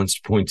everybody wants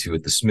to point to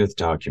at the Smith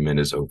document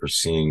is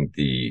overseeing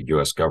the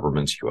U.S.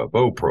 government's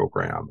UFO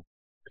program.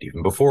 But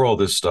even before all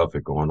this stuff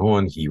had gone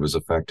on, he was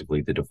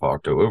effectively the de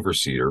facto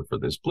overseer for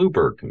this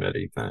Bluebird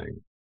committee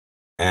thing.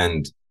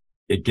 And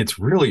it gets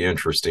really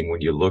interesting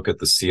when you look at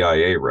the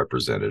CIA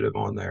representative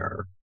on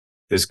there.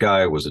 This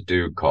guy was a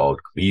dude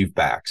called Cleve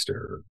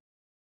Baxter.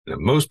 Now,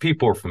 most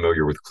people are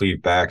familiar with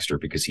Cleve Baxter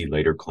because he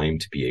later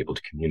claimed to be able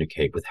to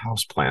communicate with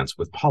houseplants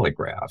with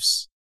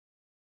polygraphs.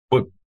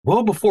 But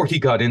well before he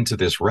got into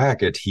this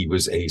racket, he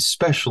was a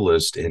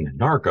specialist in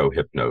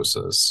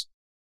narco-hypnosis.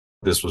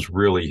 This was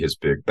really his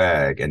big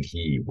bag, and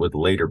he would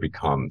later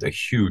become a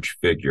huge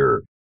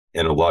figure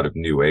in a lot of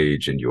New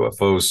Age and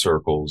UFO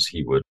circles.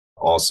 He would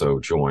also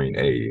join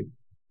a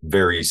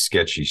very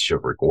sketchy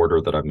chivalric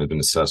order that I've been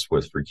obsessed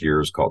with for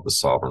years called the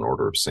Sovereign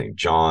Order of St.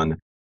 John.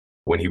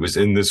 When he was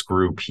in this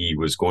group, he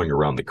was going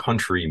around the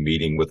country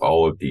meeting with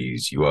all of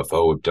these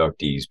UFO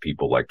abductees,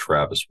 people like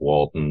Travis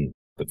Walton,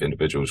 the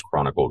individuals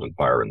chronicled in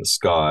Fire in the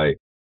Sky,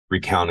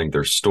 recounting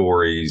their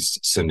stories,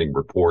 sending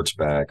reports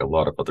back, a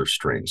lot of other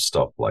strange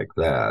stuff like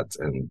that.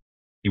 And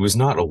he was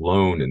not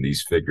alone in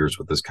these figures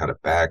with this kind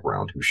of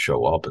background who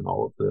show up in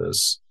all of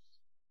this.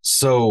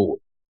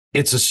 So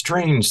it's a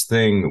strange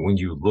thing when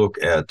you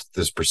look at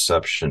this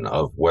perception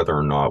of whether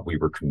or not we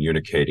were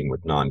communicating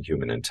with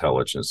non-human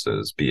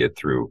intelligences, be it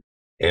through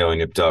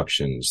alien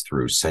abductions,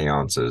 through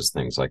seances,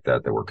 things like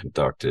that were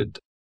conducted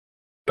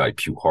by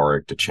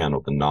Puharich to channel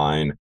the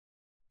Nine.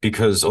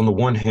 Because on the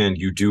one hand,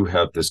 you do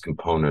have this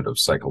component of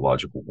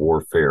psychological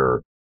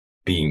warfare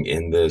being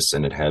in this,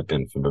 and it had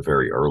been from a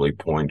very early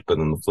point. But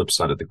on the flip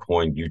side of the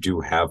coin, you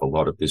do have a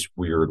lot of this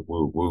weird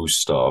woo-woo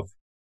stuff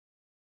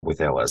with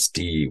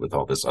LSD, with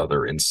all this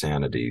other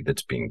insanity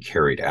that's being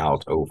carried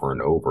out over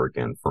and over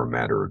again for a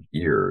matter of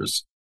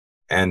years.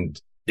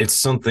 And it's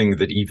something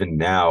that even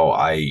now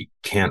I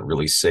can't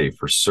really say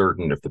for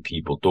certain if the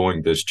people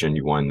doing this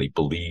genuinely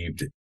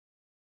believed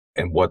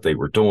in what they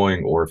were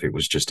doing or if it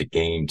was just a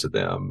game to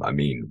them. I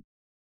mean,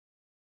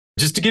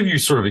 just to give you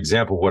sort of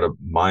example what a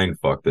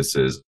mindfuck this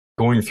is,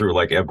 going through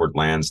like Edward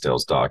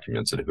Lansdale's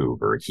documents at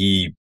Hoover,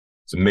 he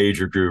was a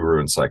major guru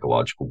in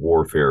psychological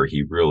warfare.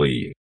 He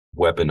really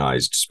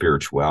weaponized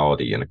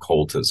spirituality and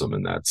occultism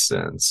in that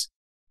sense.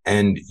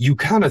 And you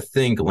kind of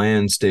think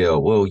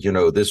Lansdale, well, you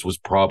know, this was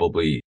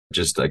probably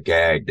just a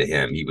gag to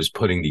him. He was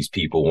putting these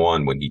people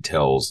on when he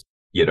tells,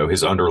 you know,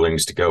 his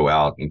underlings to go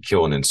out and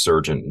kill an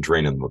insurgent and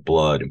drain him of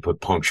blood and put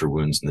puncture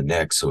wounds in the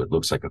neck so it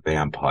looks like a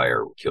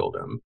vampire killed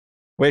him.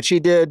 Which he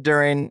did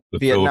during The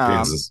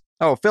Vietnam.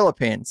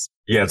 Philippines.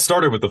 Yeah, it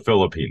started with the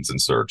Philippines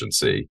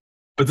insurgency.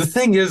 But the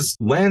thing is,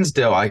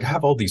 Lansdale, I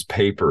have all these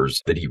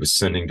papers that he was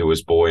sending to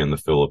his boy in the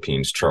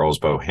Philippines, Charles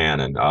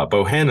Bohannon.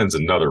 Bohannon's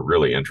another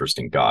really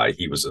interesting guy.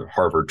 He was a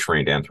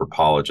Harvard-trained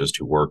anthropologist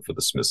who worked for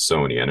the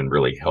Smithsonian and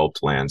really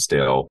helped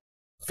Lansdale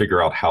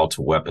figure out how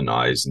to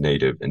weaponize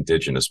native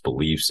indigenous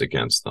beliefs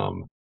against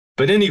them.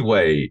 But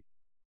anyway,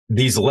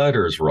 these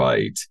letters,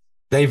 right?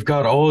 they've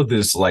got all of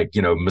this, like,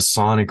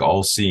 Masonic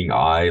all-seeing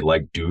eye,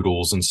 like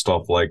doodles and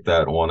stuff like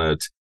that on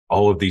it.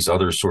 All of these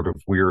other sort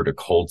of weird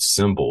occult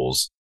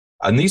symbols.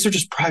 And these are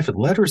just private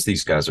letters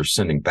these guys are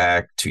sending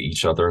back to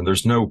each other. And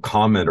there's no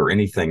comment or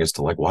anything as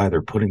to like why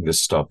they're putting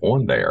this stuff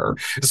on there.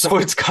 So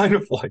it's kind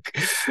of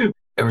like,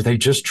 are they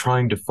just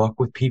trying to fuck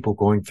with people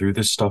going through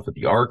this stuff at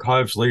the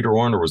archives later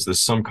on? Or was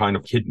this some kind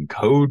of hidden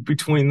code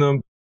between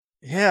them?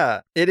 Yeah,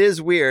 it is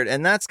weird.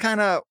 And that's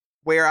kind of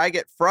where I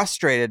get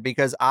frustrated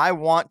because I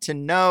want to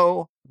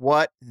know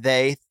what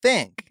they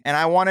think. And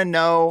I want to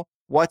know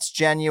what's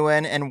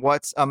genuine and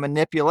what's a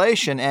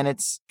manipulation. And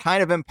it's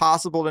kind of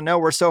impossible to know.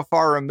 We're so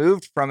far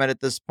removed from it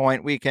at this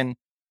point. We can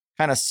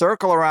kind of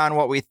circle around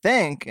what we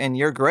think, and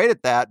you're great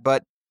at that,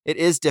 but it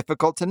is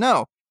difficult to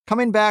know.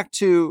 Coming back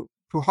to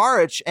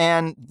Puharich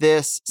and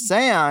this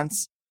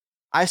seance,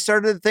 I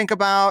started to think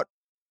about,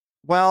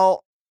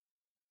 well,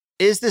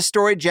 is this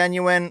story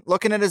genuine?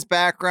 Looking at his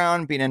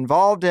background, being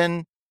involved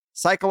in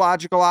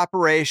psychological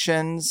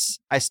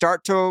operations, I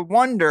start to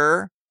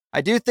wonder. I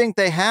do think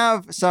they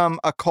have some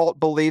occult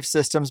belief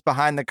systems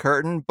behind the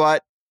curtain,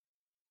 but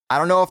I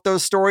don't know if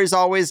those stories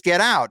always get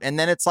out. And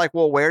then it's like,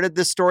 well, where did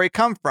this story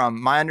come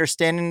from? My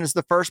understanding is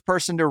the first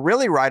person to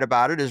really write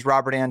about it is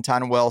Robert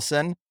Anton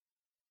Wilson.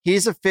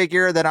 He's a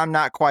figure that I'm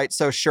not quite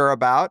so sure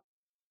about.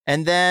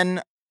 And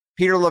then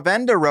Peter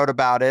Levenda wrote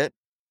about it.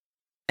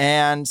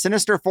 And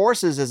Sinister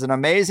Forces is an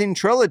amazing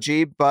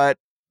trilogy, but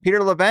Peter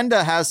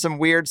Levenda has some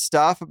weird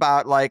stuff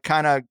about like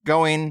kind of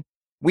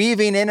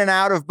weaving in and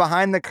out of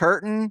behind the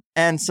curtain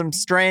and some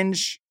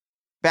strange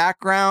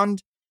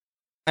background.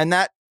 And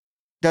that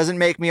doesn't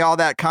make me all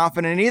that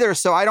confident either.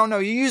 So I don't know.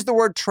 You used the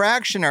word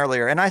traction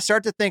earlier, and I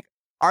start to think,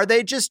 are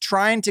they just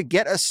trying to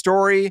get a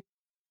story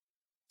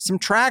some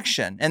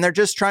traction? And they're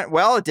just trying,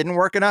 well, it didn't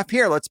work enough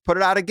here. Let's put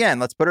it out again.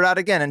 Let's put it out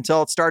again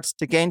until it starts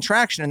to gain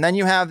traction. And then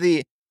you have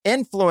the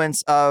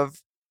influence of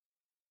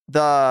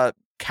the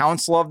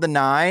Council of the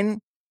Nine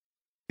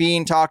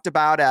being talked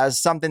about as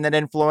something that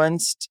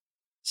influenced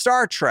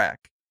Star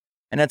Trek.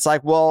 And it's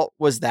like, well,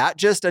 was that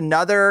just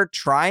another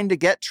trying to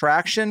get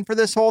traction for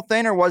this whole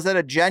thing? Or was it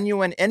a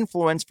genuine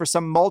influence for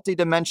some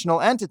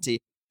multidimensional entity?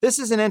 This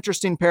is an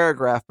interesting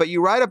paragraph, but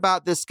you write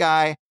about this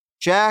guy,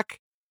 Jack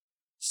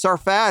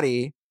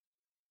Sarfati,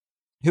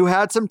 who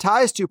had some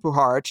ties to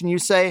Puharich. And you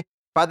say,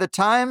 by the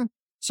time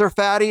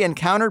Sarfati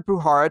encountered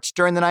Puharich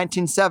during the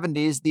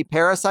 1970s, the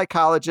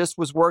parapsychologist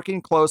was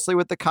working closely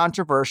with the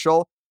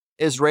controversial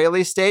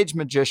Israeli stage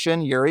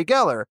magician Uri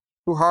Geller.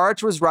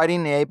 Puharich was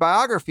writing a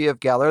biography of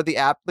Geller, the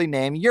aptly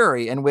named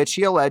Uri, in which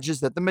he alleges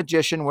that the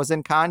magician was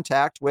in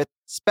contact with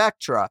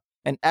Spectra,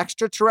 an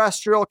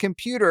extraterrestrial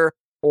computer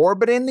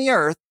orbiting the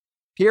Earth.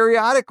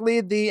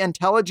 Periodically, the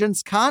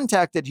intelligence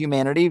contacted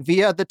humanity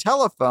via the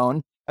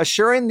telephone,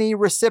 assuring the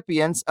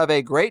recipients of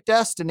a great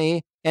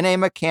destiny in a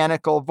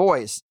mechanical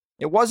voice.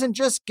 It wasn't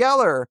just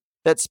Geller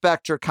that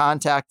Spectra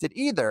contacted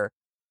either.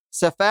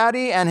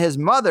 Safadi and his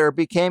mother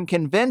became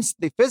convinced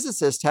the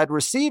physicist had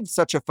received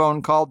such a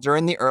phone call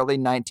during the early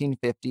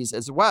 1950s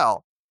as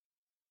well.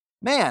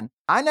 Man,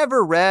 I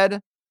never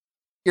read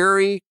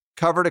Uri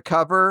cover to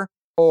cover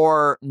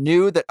or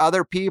knew that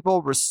other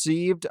people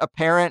received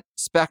apparent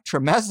Spectra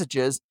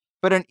messages,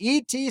 but an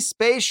ET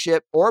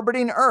spaceship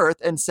orbiting Earth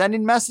and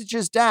sending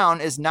messages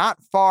down is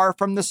not far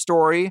from the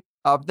story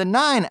of the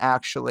Nine,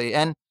 actually.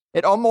 And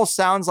it almost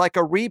sounds like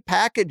a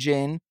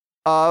repackaging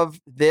of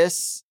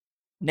this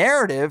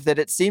narrative that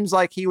it seems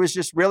like he was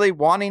just really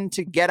wanting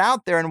to get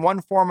out there in one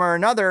form or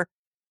another.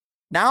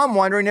 Now I'm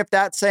wondering if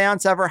that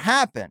seance ever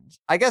happened.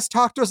 I guess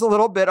talk to us a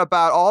little bit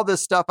about all this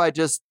stuff I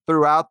just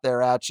threw out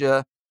there at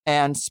you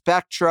and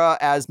Spectra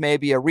as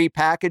maybe a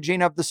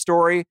repackaging of the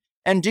story.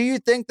 And do you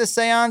think the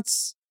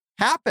seance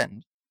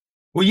happened?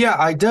 Well, yeah,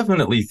 I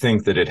definitely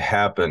think that it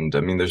happened. I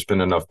mean, there's been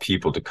enough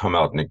people to come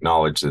out and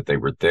acknowledge that they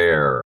were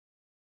there.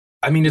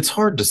 I mean, it's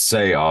hard to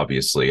say,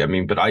 obviously. I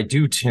mean, but I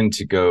do tend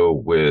to go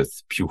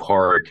with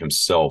Puharich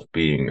himself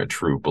being a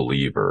true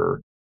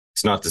believer.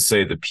 It's not to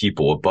say that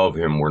people above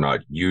him were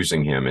not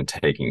using him and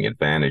taking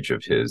advantage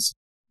of his,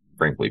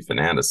 frankly,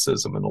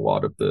 fanaticism in a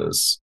lot of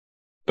this.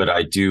 But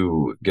I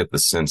do get the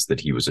sense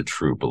that he was a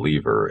true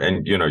believer.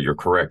 And, you're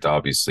correct.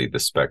 Obviously, the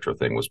Spectra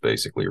thing was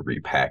basically a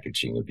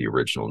repackaging of the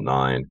original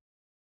Nine.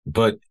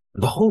 But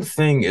the whole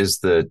thing is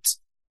that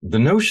the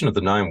notion of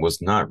the Nine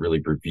was not really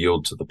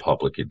revealed to the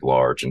public at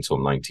large until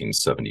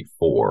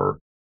 1974.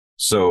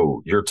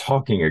 So you're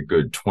talking a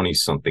good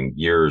 20-something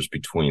years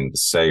between the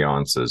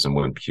seances and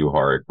when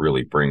Puharich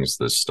really brings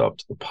this stuff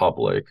to the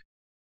public.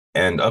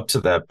 And up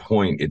to that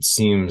point, it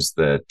seems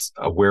that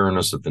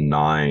awareness of the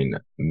Nine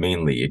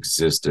mainly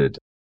existed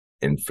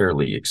in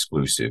fairly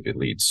exclusive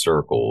elite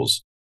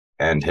circles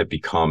and had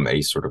become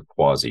a sort of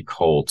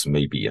quasi-cult,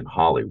 maybe in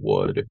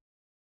Hollywood.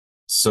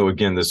 So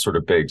again, this sort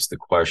of begs the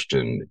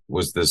question,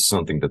 was this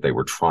something that they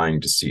were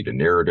trying to seed a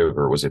narrative,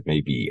 or was it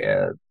maybe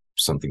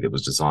something that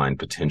was designed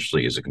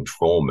potentially as a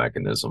control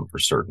mechanism for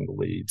certain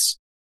elites?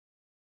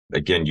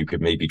 Again, you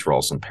could maybe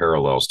draw some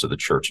parallels to the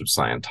Church of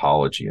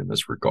Scientology in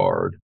this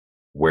regard,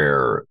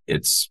 where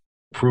it's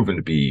proven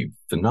to be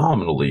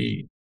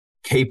phenomenally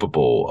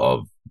capable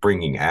of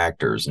bringing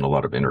actors and a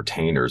lot of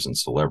entertainers and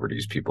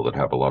celebrities, people that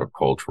have a lot of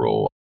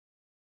cultural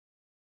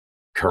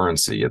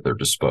currency at their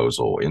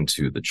disposal,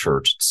 into the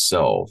church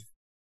itself.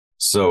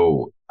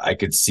 So I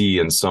could see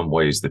in some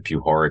ways that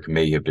Puharich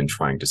may have been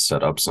trying to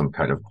set up some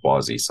kind of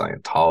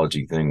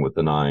quasi-Scientology thing with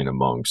the Nine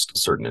amongst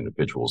certain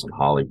individuals in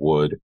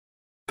Hollywood.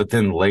 But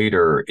then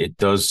later, it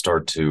does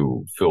start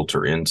to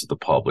filter into the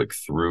public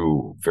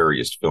through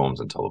various films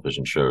and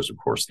television shows. Of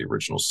course, the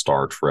original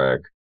Star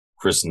Trek.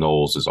 Chris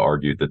Knowles has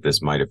argued that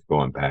this might have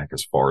gone back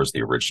as far as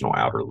the original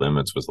Outer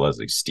Limits with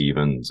Leslie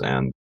Stevens.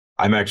 And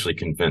I'm actually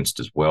convinced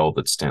as well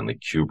that Stanley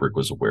Kubrick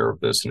was aware of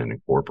this and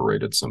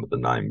incorporated some of the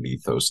Nine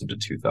mythos into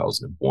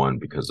 2001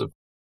 because of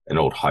an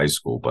old high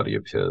school buddy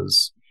of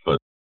his. But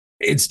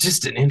it's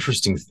just an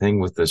interesting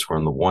thing with this, where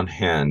on the one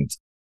hand,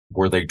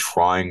 were they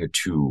trying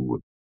to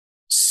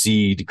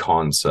seed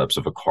concepts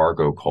of a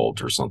cargo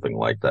cult or something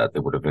like that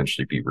would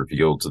eventually be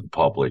revealed to the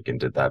public, and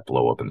did that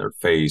blow up in their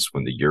face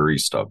when the Yuri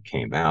stuff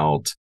came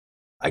out?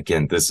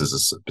 Again, this is a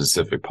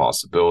specific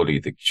possibility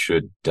that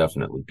should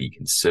definitely be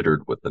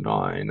considered with the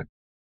Nine,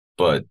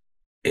 but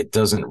it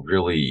doesn't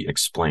really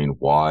explain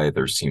why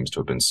there seems to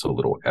have been so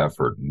little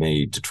effort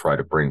made to try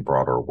to bring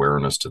broader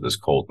awareness to this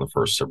cult in the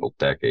first several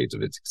decades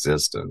of its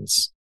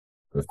existence.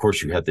 Of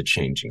course, you had the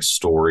changing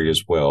story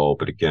as well,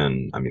 but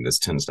again, I mean, this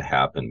tends to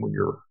happen when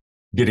you're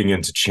getting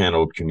into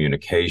channeled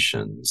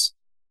communications.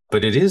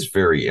 But it is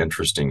very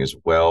interesting as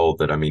well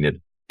that, I mean,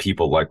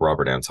 people like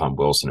Robert Anton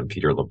Wilson and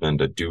Peter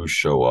Levenda do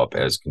show up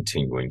as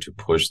continuing to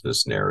push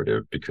this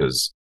narrative,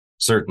 because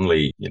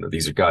certainly,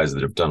 these are guys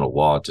that have done a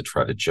lot to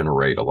try to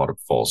generate a lot of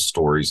false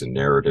stories and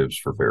narratives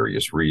for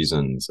various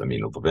reasons. I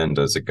mean, Levenda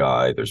is a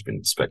guy, there's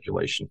been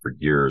speculation for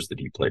years that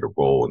he played a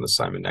role in the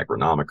Simon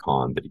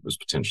Necronomicon, that he was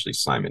potentially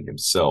Simon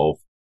himself.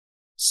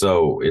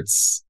 So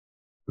it's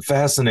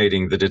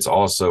fascinating that it's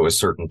also a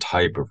certain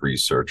type of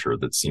researcher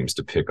that seems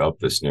to pick up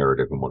this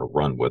narrative and want to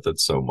run with it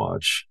so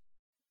much.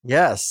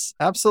 Yes,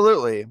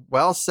 absolutely.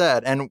 Well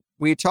said. And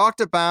we talked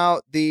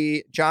about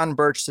the John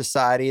Birch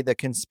Society, the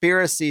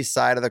conspiracy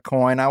side of the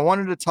coin. I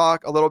wanted to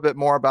talk a little bit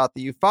more about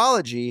the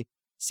ufology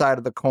side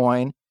of the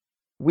coin.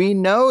 We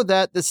know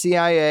that the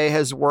CIA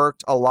has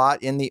worked a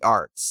lot in the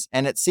arts,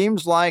 and it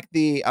seems like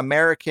the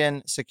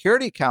American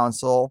Security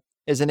Council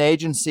is an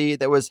agency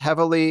that was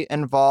heavily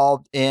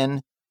involved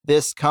in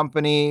this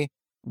company,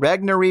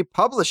 Regnery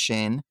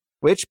Publishing,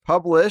 which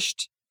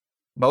published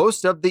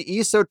most of the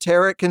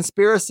esoteric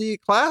conspiracy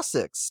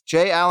classics.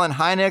 J. Allen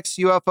Hynek's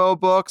UFO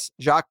books,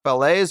 Jacques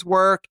Vallée's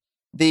work,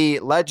 the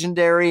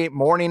legendary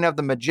Morning of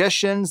the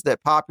Magicians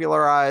that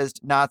popularized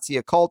Nazi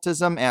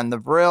occultism and the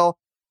Vril.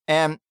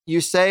 And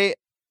you say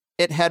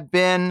it had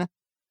been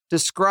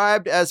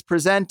described as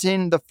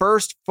presenting the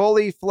first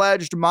fully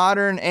fledged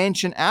modern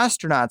ancient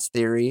astronauts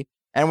theory,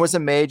 and was a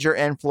major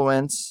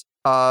influence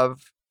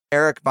of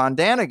Eric von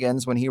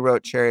Daniken's when he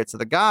wrote Chariots of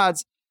the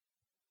Gods.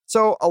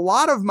 So a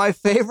lot of my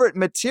favorite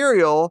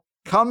material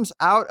comes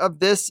out of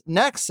this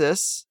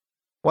nexus.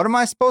 What am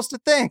I supposed to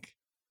think?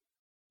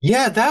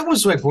 Yeah, that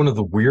was like one of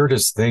the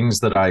weirdest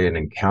things that I had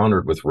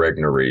encountered with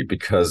Regnery,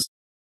 because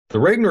the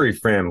Regnery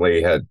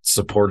family had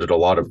supported a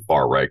lot of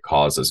far-right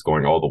causes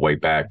going all the way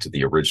back to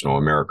the original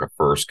America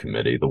First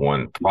Committee, the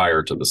one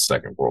prior to the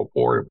Second World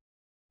War.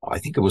 I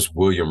think it was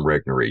William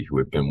Regnery who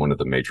had been one of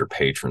the major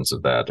patrons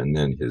of that, and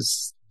then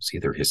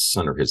either his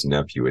son or his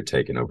nephew had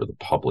taken over the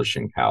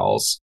publishing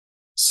house.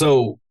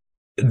 So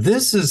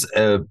this is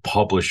a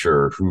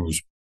publisher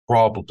whose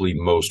probably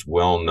most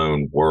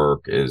well-known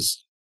work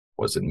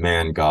was it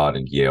Man, God,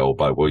 and Yale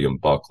by William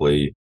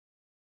Buckley.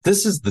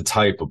 This is the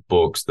type of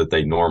books that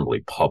they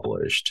normally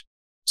published.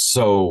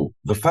 So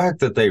the fact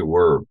that they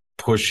were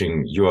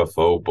pushing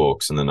UFO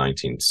books in the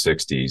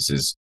 1960s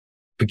is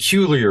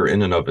peculiar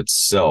in and of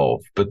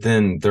itself, but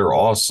then they're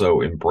also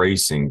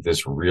embracing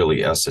this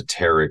really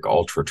esoteric,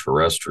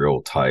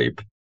 ultra-terrestrial type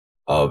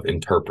of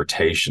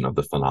interpretation of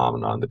the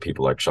phenomenon that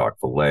people like Jacques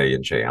Vallée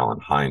and J. Allen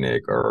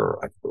Hynek, or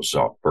I think it was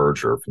Jacques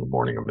Berger from the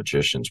Morning of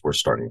Magicians, were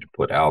starting to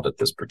put out at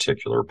this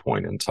particular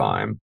point in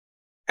time.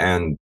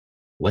 And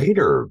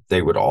later,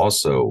 they would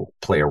also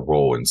play a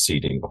role in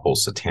seeding the whole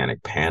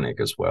satanic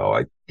panic as well.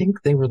 I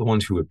think they were the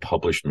ones who had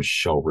published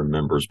Michelle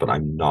Remembers, but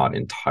I'm not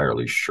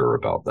entirely sure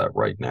about that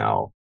right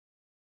now.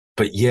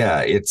 But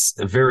yeah, it's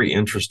very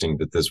interesting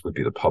that this would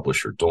be the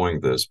publisher doing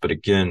this. But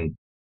again,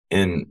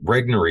 in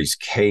Regnery's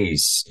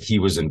case, he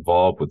was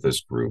involved with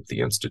this group, the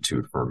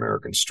Institute for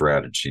American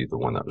Strategy, the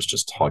one that I was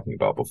just talking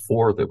about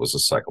before, that was a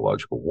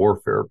psychological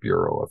warfare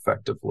bureau,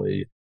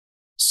 effectively.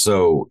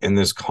 So in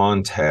this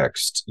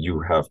context,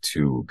 you have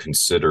to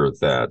consider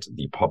that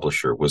the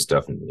publisher was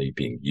definitely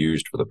being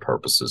used for the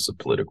purposes of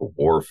political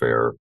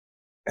warfare.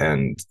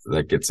 And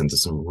that gets into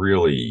some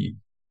really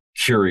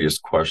curious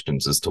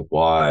questions as to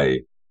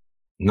why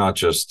not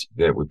just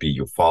that would be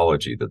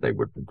ufology that they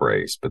would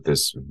embrace, but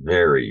this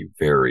very,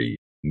 very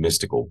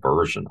mystical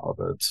version of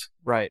it.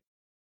 Right.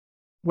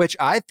 Which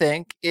I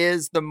think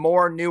is the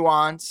more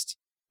nuanced,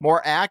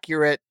 more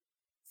accurate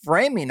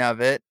framing of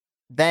it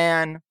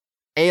than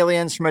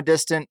aliens from a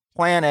distant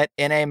planet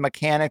in a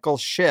mechanical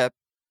ship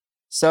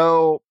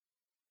So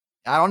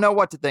I don't know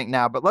what to think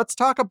now, but let's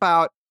talk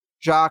about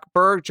Jacques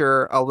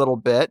Berger a little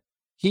bit.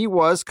 He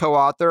was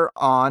co-author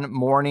on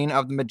Morning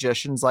of the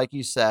Magicians, like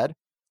you said.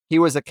 He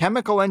was a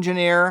chemical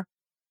engineer,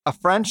 a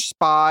French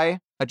spy,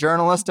 a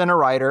journalist, and a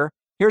writer.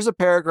 Here's a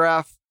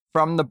paragraph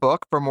from the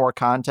book for more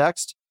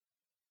context.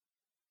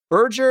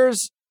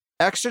 Berger's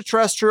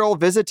Extraterrestrial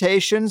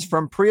Visitations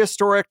from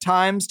Prehistoric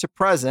Times to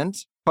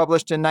Present,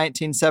 published in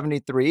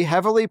 1973,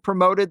 heavily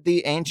promoted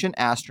the ancient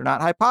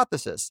astronaut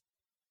hypothesis.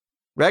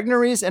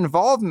 Regnery's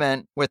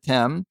involvement with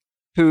him,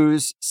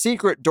 whose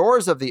Secret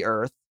Doors of the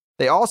Earth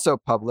they also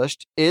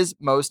published, is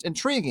most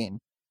intriguing.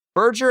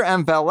 Berger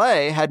and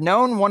Vallée had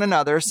known one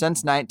another since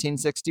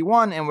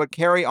 1961 and would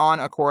carry on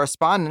a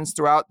correspondence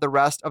throughout the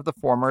rest of the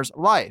former's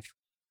life.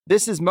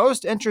 This is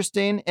most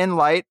interesting in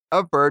light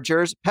of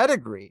Berger's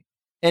pedigree.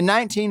 In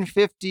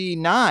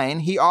 1959,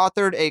 he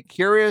authored a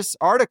curious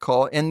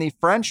article in the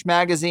French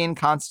magazine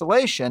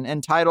Constellation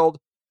entitled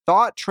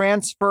Thought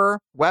Transfer,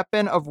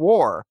 Weapon of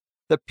War.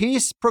 The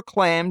piece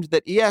proclaimed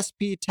that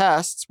ESP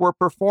tests were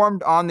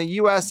performed on the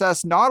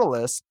USS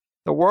Nautilus,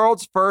 the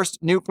world's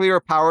first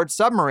nuclear-powered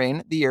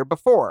submarine, the year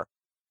before.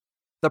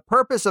 The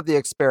purpose of the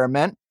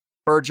experiment,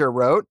 Berger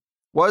wrote,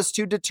 was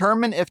to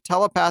determine if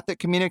telepathic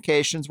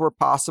communications were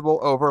possible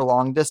over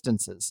long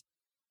distances.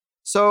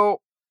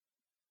 So,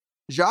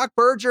 Jacques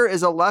Berger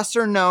is a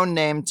lesser-known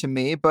name to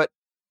me, but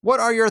what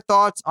are your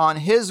thoughts on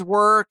his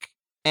work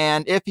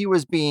and if he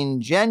was being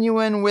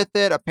genuine with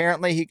it?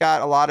 Apparently, he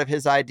got a lot of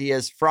his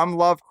ideas from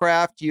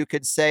Lovecraft. You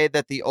could say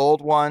that the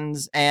old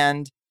ones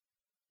and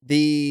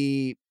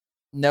the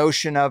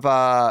notion of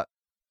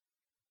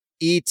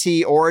ET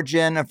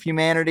origin of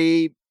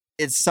humanity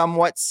is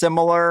somewhat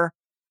similar.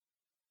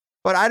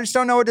 But I just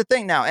don't know what to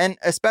think now, and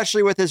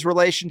especially with his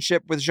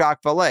relationship with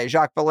Jacques Vallée.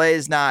 Jacques Vallée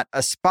is not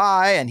a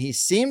spy, and he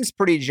seems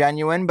pretty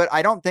genuine, but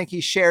I don't think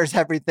he shares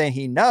everything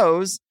he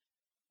knows.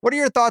 What are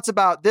your thoughts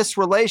about this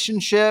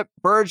relationship,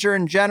 Berger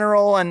in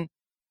general, and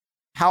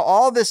how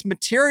all this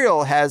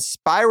material has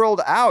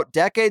spiraled out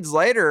decades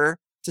later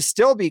to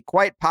still be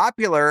quite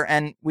popular,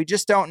 and we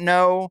just don't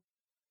know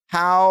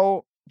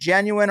how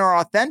genuine or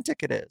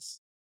authentic it is?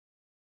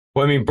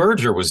 Well, I mean,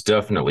 Berger was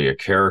definitely a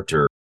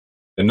character.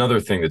 Another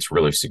thing that's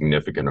really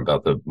significant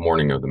about the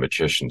Morning of the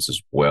Magicians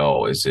as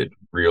well is it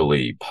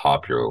really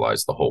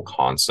popularized the whole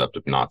concept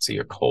of Nazi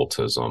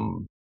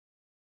occultism.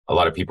 A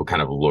lot of people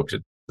kind of looked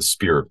at the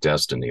Spear of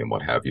Destiny and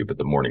what have you, but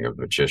the Morning of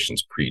the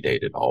Magicians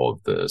predated all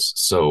of this.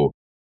 So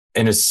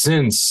in a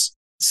sense,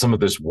 some of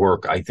this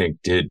work, I think,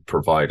 did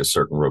provide a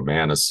certain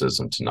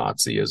romanticism to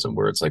Nazism,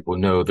 where it's like, well,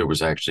 no, there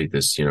was actually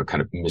this,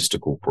 kind of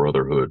mystical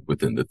brotherhood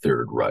within the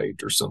Third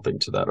Reich or something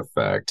to that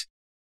effect.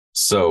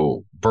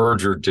 So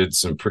Berger did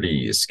some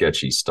pretty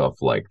sketchy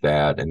stuff like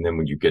that. And then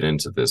when you get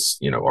into this,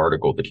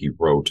 article that he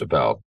wrote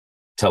about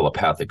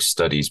telepathic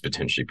studies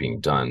potentially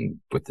being done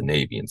with the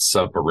Navy and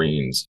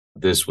submarines,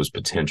 this was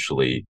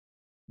potentially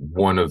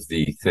one of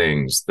the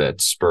things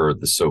that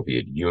spurred the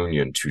Soviet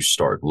Union to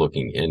start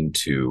looking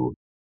into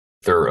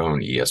their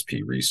own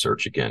ESP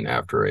research again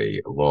after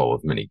a lull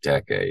of many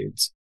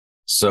decades.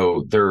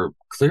 So there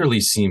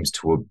clearly seems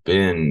to have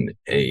been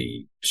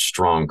a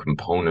strong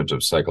component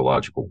of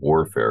psychological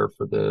warfare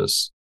for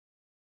this.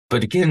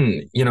 But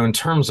again, in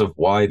terms of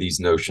why these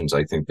notions,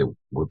 I think that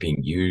were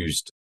being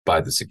used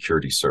by the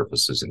security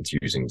services and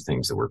using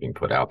things that were being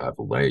put out by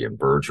Vallée, and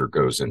Berger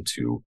goes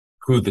into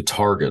who the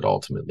target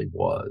ultimately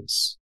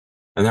was.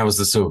 And that was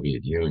the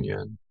Soviet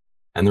Union.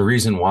 And the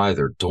reason why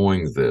they're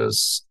doing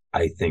this,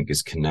 I think,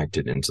 is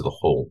connected into the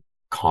whole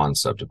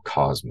concept of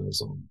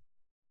cosmism,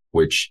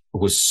 which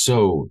was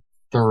so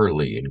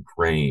thoroughly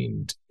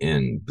ingrained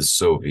in the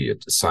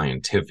Soviet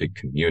scientific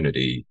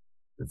community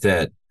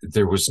that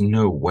there was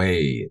no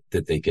way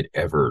that they could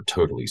ever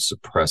totally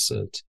suppress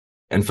it.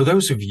 And for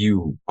those of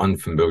you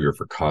unfamiliar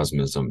for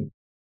cosmism,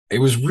 it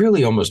was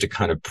really almost a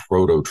kind of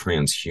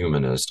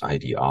proto-transhumanist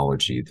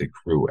ideology that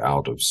grew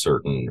out of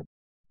certain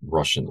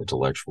Russian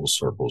intellectual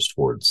circles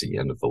towards the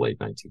end of the late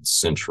 19th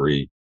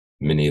century,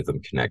 many of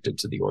them connected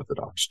to the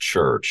Orthodox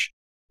Church.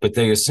 But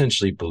they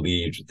essentially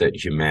believed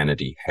that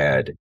humanity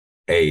had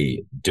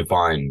a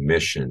divine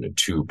mission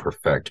to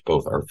perfect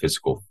both our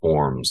physical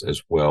forms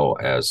as well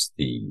as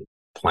the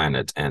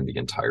planet and the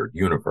entire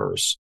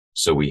universe.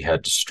 So we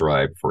had to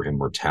strive for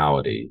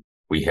immortality.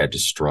 We had to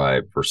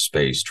strive for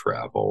space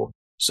travel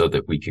so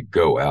that we could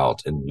go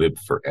out and live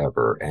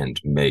forever and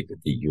make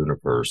the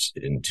universe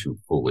into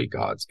fully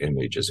God's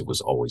image as it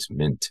was always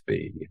meant to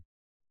be.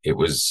 It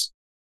was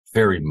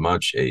very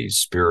much a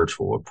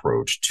spiritual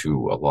approach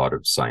to a lot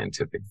of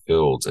scientific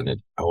fields, and it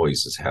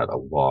always has had a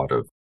lot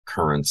of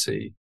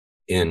currency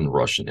in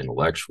Russian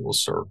intellectual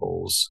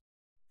circles.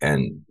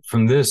 And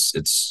from this,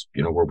 it's,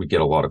 where we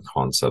get a lot of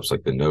concepts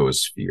like the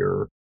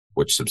noosphere,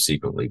 which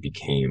subsequently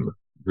became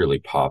really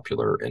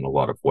popular in a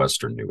lot of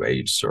Western New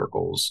Age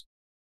circles.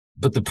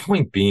 But the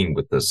point being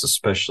with this,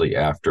 especially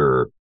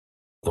after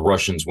the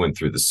Russians went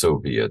through the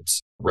Soviet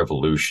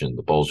revolution,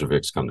 the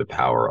Bolsheviks come to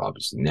power.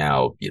 Obviously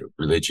now,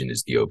 religion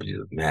is the opiate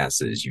of the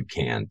masses. You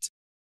can't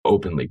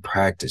openly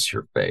practice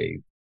your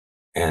faith.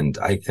 And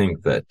I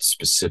think that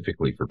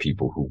specifically for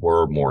people who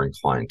were more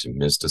inclined to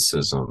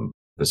mysticism,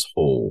 this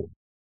whole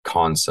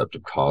concept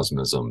of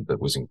cosmism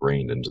that was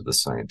ingrained into the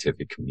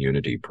scientific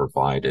community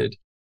provided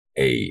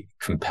a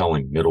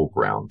compelling middle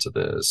ground to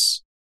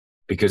this,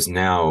 because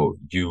now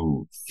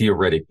you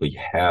theoretically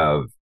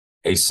have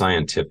a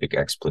scientific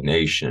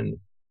explanation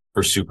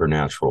for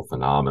supernatural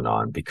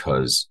phenomenon,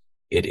 because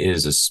it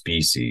is a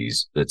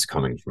species that's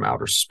coming from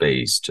outer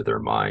space to their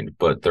mind,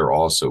 but they're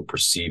also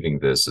perceiving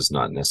this as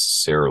not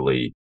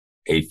necessarily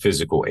a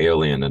physical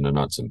alien in a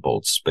nuts and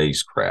bolts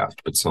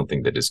spacecraft, but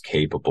something that is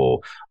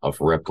capable of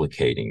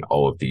replicating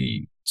all of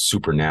the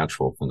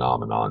supernatural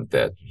phenomenon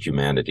that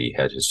humanity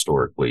had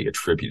historically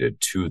attributed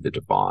to the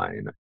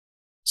divine.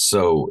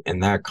 So in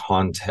that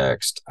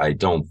context, I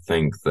don't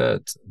think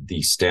that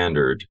the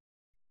standard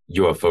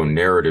UFO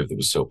narrative that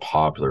was so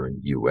popular in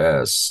the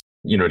US,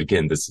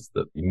 again, this is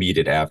the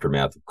immediate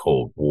aftermath of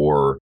Cold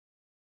War,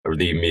 or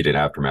the immediate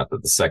aftermath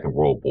of the Second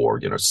World War.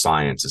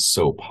 Science is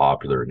so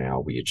popular now.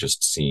 We had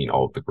just seen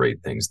all of the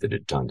great things that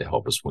it had done to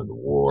help us win the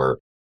war,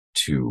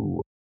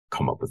 to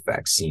come up with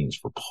vaccines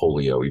for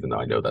polio, even though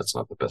I know that's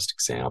not the best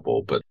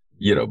example. But,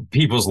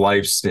 people's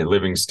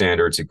living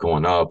standards had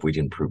gone up. We'd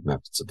improved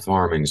methods of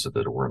farming so that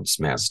there weren't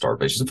mass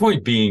starvation. The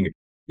point being,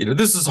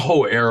 this is a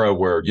whole era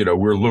where,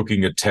 we're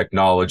looking at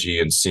technology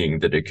and seeing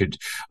that it could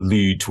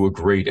lead to a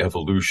great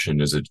evolution,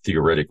 as it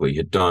theoretically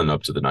had done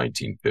up to the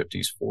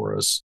 1950s for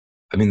us.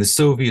 I mean, the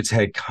Soviets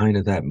had kind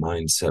of that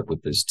mindset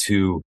with this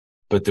too,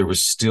 but there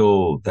was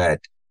still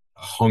that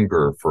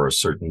hunger for a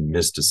certain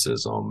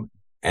mysticism.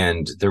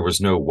 And there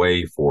was no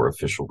way for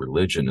official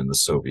religion in the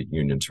Soviet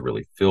Union to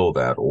really fill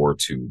that, or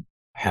to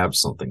have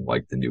something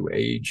like the New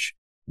Age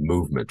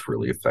movement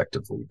really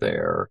effectively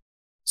there.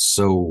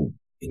 So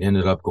it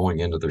ended up going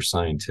into their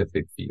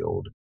scientific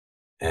field.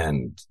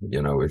 And,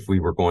 if we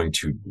were going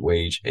to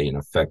wage an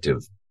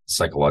effective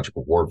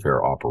psychological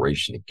warfare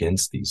operation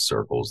against these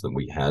circles, then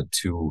we had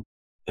to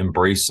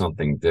embrace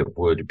something that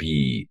would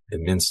be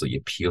immensely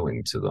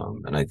appealing to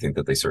them. And I think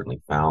that they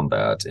certainly found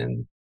that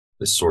in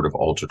this sort of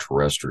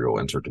ultra-terrestrial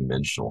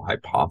interdimensional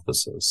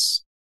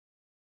hypothesis.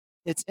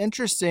 It's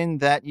interesting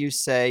that you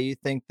say you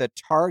think the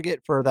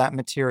target for that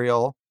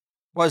material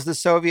was the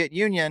Soviet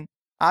Union.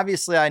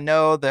 Obviously, I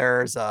know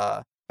there's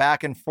a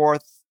back and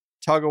forth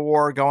tug of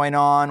war going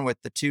on with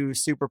the two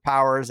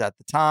superpowers at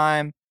the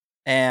time,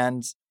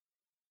 and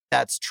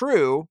that's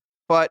true,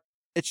 but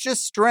it's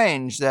just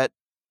strange that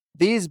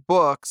these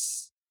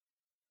books,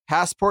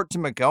 Passport to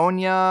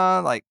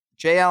Magonia, like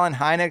J. Allen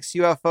Hynek's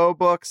UFO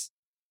books,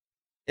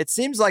 it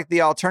seems like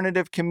the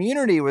alternative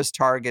community was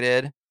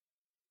targeted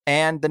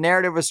and the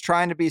narrative was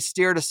trying to be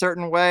steered a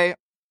certain way.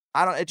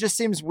 It just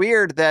seems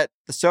weird that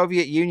the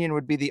Soviet Union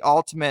would be the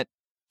ultimate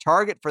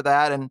target for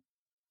that. And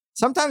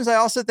sometimes I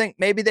also think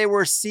maybe they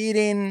were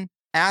seeding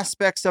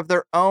aspects of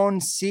their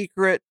own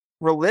secret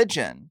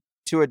religion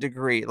to a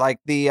degree, like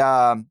the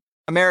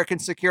American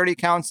Security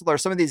Council, or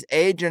some of these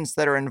agents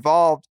that are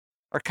involved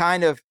are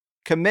kind of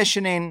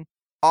commissioning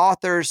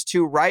authors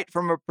to write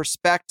from a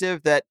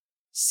perspective that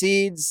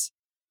seeds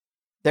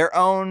their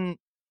own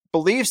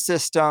belief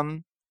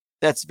system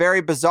that's very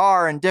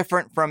bizarre and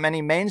different from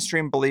any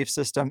mainstream belief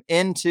system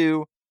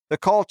into the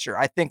culture.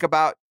 I think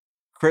about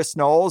Chris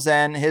Knowles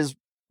and his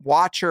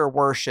Watcher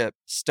worship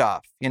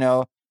stuff,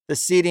 the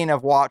seeding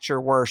of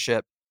Watcher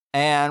worship.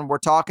 And we're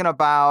talking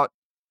about,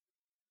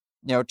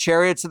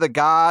 Chariots of the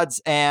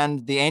Gods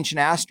and the ancient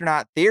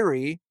astronaut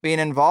theory being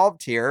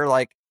involved here.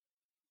 Like,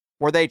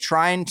 were they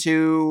trying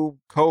to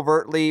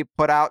covertly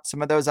put out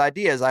some of those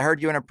ideas? I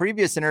heard you in a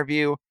previous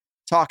interview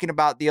talking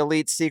about the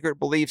elite secret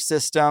belief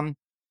system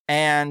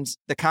and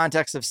the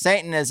context of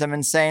Satanism,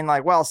 and saying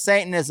like, well,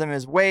 Satanism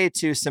is way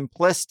too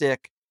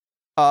simplistic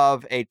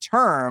of a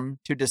term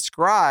to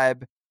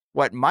describe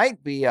what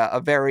might be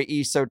a very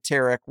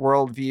esoteric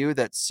worldview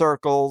that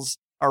circles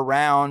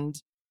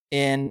around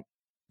in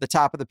the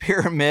top of the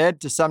pyramid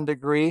to some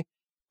degree.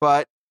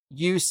 But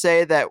you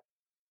say that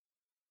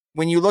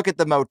when you look at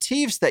the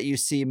motifs that you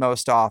see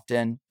most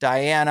often,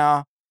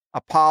 Diana,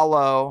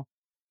 Apollo,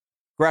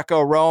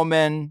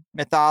 Greco-Roman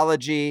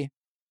mythology,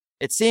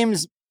 it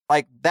seems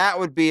like that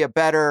would be a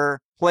better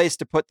place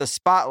to put the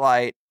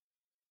spotlight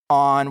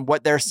on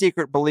what their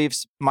secret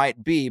beliefs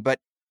might be. But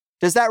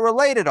does that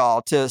relate at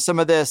all to some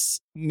of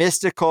this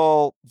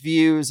mystical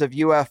views of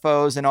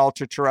UFOs and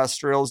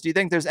ultra-terrestrials? Do you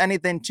think there's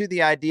anything to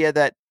the idea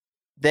that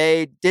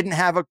they didn't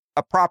have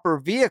a proper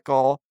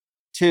vehicle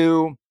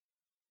to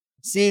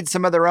seed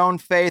some of their own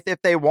faith if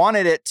they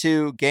wanted it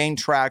to gain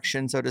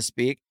traction, so to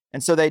speak,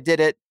 and so they did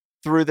it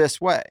through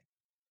this way?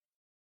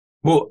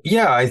 Well,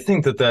 yeah, I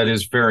think that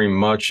is very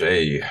much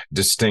a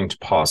distinct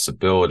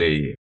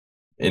possibility.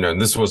 And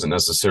this wasn't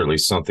necessarily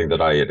something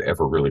that I had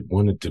ever really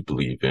wanted to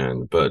believe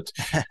in, but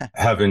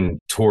having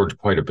toured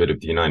quite a bit of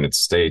the United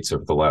States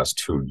over the last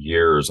 2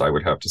 years, I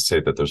would have to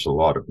say that there's a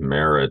lot of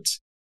merit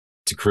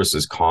to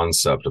Chris's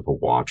concept of a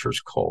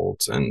Watcher's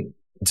cult. And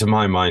to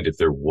my mind, if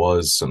there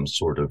was some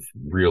sort of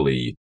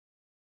really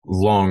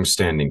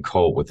long-standing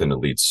cult within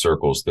elite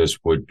circles, this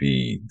would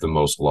be the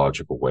most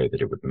logical way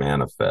that it would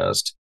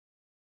manifest.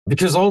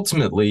 Because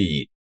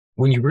ultimately,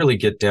 when you really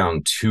get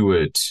down to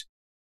it,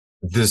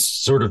 this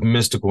sort of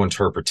mystical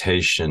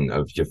interpretation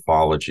of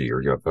ufology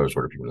or UFOs,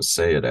 whatever you want to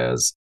say it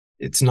as,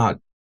 it's not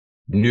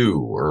new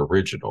or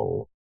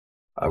original.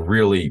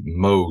 Really,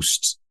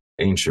 most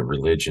ancient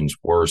religions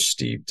were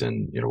steeped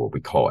in, what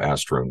we call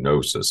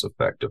astronosis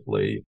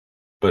effectively.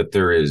 But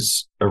there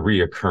is a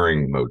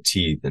reoccurring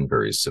motif in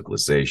various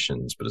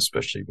civilizations, but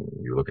especially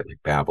when you look at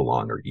like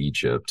Babylon or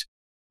Egypt,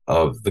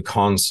 of the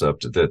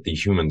concept that the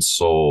human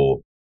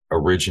soul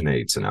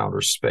originates in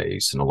outer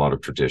space. In a lot of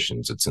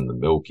traditions, it's in the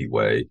Milky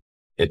Way.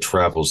 It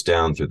travels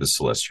down through the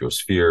celestial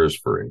spheres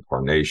for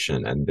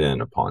incarnation, and then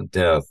upon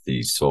death,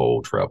 the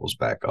soul travels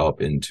back up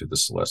into the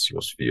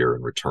celestial sphere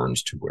and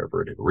returns to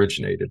wherever it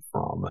originated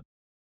from.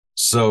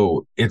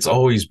 So it's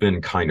always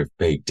been kind of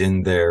baked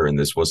in there, and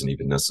this wasn't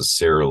even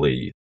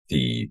necessarily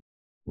the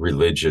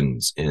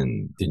religions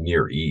in the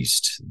Near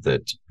East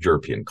that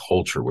European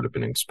culture would have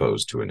been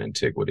exposed to in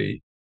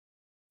antiquity.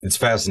 It's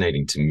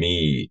fascinating to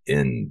me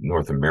in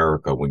North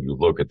America when you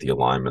look at the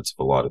alignments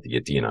of a lot of the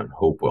Adena and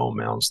Hopewell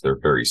mounts. They're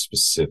very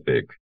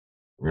specific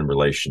in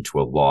relation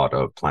to a lot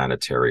of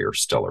planetary or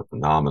stellar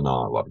phenomena,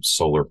 a lot of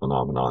solar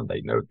phenomena.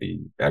 They note the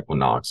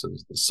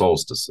equinoxes, the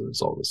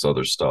solstices, all this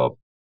other stuff.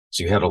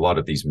 So you had a lot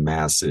of these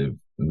massive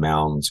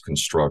mounds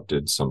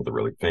constructed. Some of the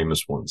really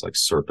famous ones, like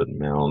Serpent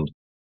Mound,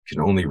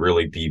 can only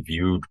really be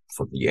viewed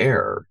from the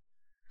air.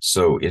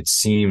 So it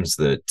seems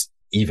that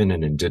even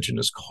in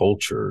indigenous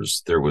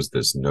cultures, there was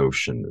this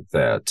notion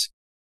that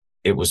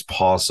it was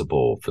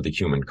possible for the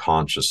human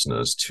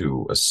consciousness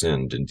to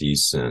ascend and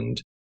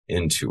descend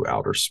into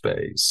outer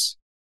space.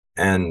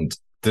 And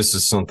this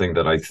is something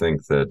that I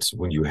think that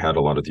when you had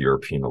a lot of the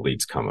European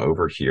elites come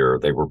over here,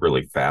 they were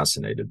really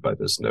fascinated by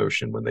this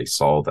notion when they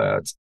saw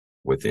that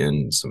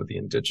within some of the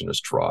indigenous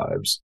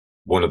tribes.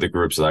 One of the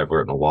groups that I've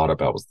written a lot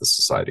about was the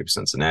Society of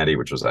Cincinnati,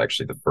 which was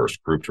actually the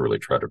first group to really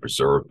try to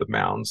preserve the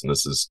mounds. And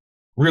this is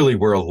really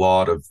where a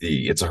lot of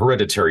it's a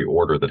hereditary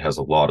order that has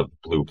a lot of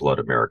blue blood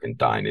American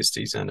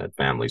dynasties in it,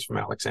 families from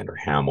Alexander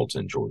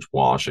Hamilton, George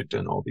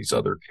Washington, all these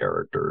other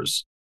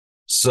characters.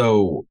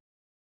 So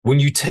when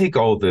you take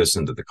all this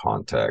into the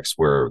context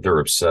where they're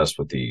obsessed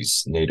with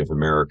these Native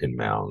American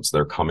mounds,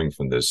 they're coming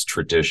from this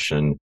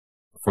tradition,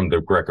 from the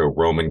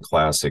Greco-Roman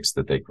classics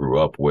that they grew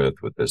up with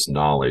this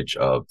knowledge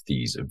of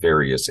these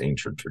various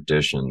ancient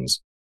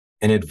traditions.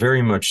 And it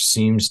very much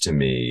seems to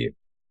me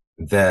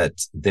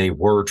that they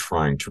were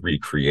trying to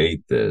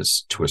recreate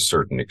this to a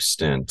certain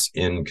extent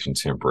in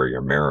contemporary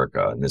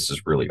America. And this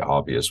is really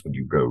obvious when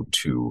you go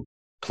to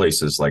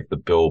places like the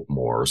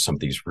Biltmore, some of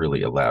these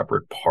really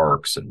elaborate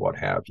parks and what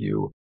have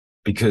you,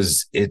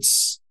 because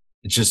it's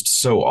just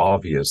so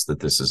obvious that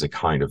this is a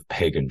kind of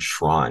pagan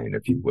shrine,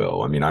 if you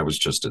will. I mean, I was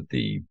just at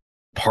the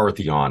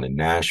Parthenon in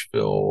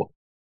Nashville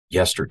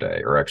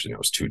yesterday, or actually, no, it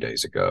was 2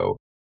 days ago.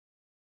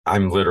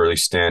 I'm literally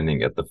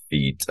standing at the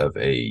feet of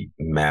a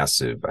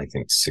massive, I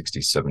think 60,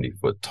 70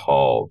 foot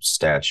tall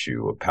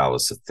statue of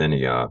Pallas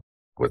Athena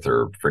with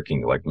her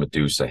freaking like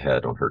Medusa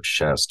head on her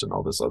chest and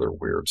all this other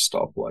weird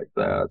stuff like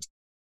that.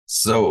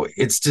 So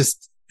it's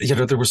just,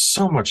 there was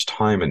so much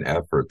time and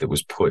effort that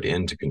was put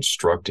into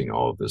constructing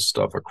all of this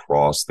stuff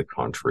across the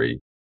country.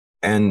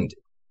 And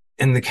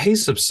in the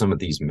case of some of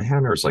these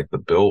manors like the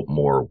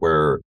Biltmore,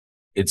 where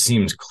it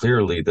seems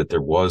clearly that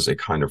there was a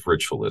kind of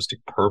ritualistic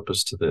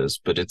purpose to this,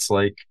 but it's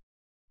like,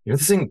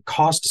 this thing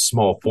cost a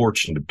small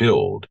fortune to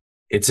build.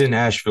 It's in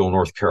Asheville,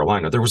 North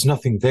Carolina. There was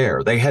nothing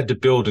there. They had to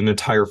build an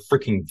entire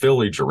freaking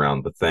village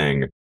around the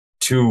thing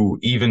to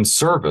even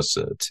service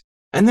it.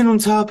 And then on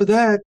top of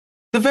that,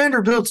 the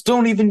Vanderbilts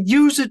don't even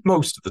use it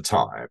most of the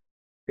time.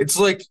 It's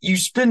like you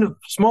spend a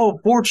small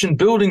fortune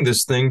building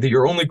this thing that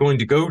you're only going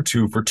to go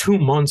to for 2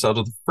 months out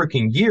of the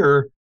freaking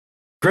year.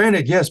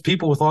 Granted, yes,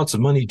 people with lots of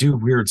money do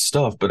weird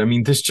stuff, but I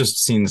mean, this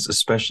just seems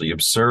especially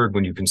absurd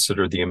when you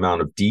consider the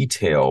amount of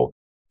detail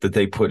that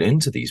they put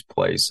into these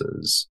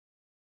places.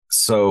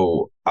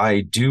 So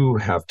I do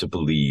have to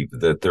believe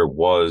that there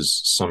was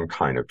some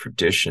kind of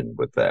tradition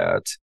with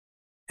that.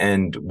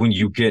 And when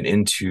you get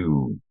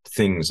into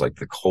things like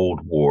the Cold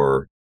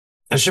War,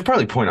 I should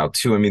probably point out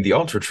too, I mean, the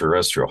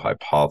ultra-terrestrial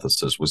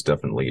hypothesis was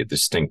definitely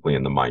distinctly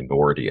in the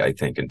minority, I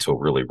think, until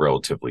really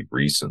relatively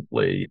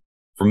recently.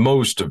 For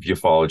most of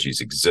ufology's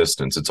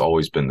existence, it's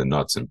always been the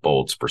nuts and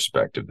bolts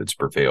perspective that's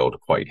prevailed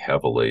quite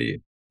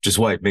heavily, which is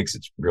why it makes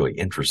it really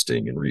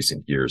interesting in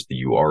recent years that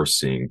you are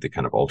seeing the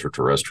kind of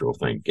ultra-terrestrial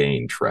thing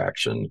gain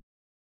traction.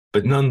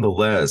 But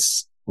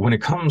nonetheless, when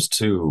it comes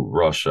to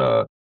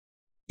Russia,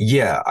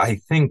 yeah, I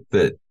think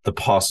that the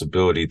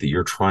possibility that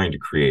you're trying to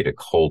create a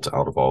cult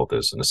out of all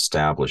this and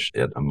establish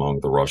it among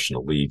the Russian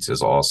elites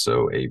is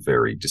also a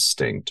very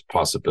distinct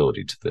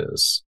possibility to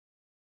this.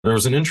 There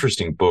was an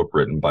interesting book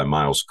written by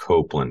Miles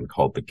Copeland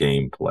called The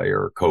Game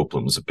Player.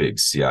 Copeland was a big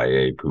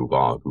CIA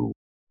poobah who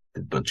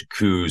did a bunch of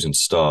coups and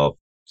stuff.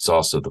 He's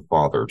also the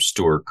father of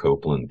Stuart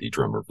Copeland, the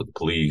drummer for the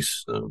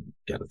Police.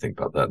 Got to think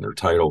about that in their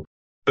title.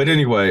 But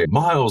anyway,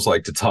 Miles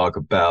liked to talk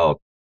about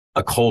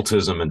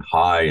occultism in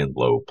high and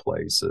low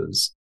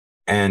places.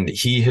 And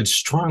he had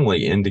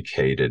strongly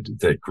indicated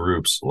that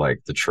groups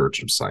like the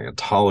Church of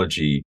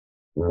Scientology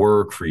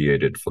were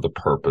created for the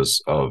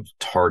purpose of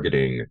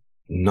targeting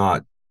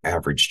not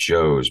average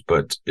Joes,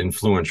 but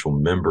influential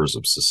members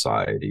of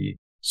society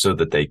so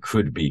that they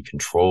could be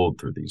controlled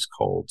through these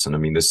cults. And I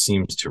mean, this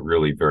seems to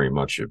really very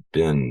much have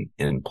been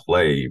in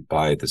play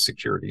by the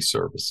security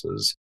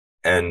services.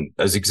 And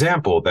as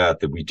example of that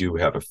we do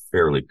have a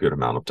fairly good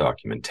amount of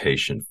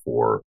documentation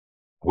for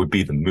would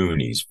be the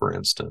Moonies, for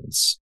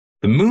instance.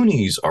 The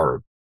Moonies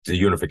are the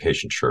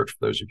Unification Church,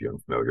 for those of you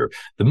unfamiliar.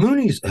 The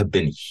Moonies have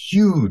been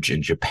huge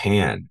in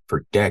Japan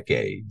for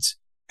decades,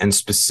 and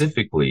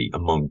specifically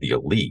among the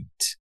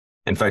elite.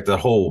 In fact, the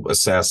whole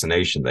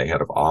assassination they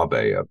had of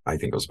Abe, I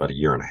think it was about a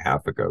year and a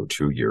half ago,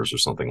 2 years or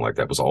something like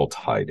that, was all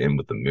tied in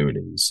with the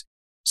Moonies.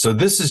 So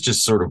this is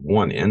just sort of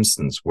one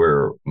instance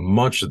where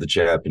much of the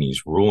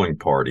Japanese ruling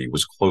party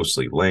was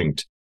closely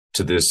linked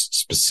to this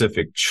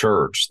specific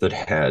church that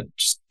had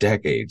just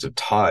decades of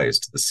ties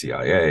to the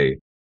CIA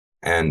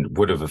and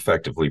would have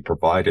effectively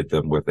provided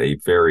them with a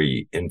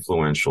very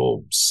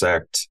influential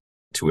sect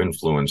to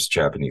influence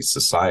Japanese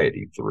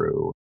society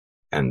through.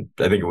 And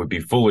I think it would be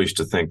foolish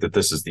to think that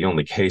this is the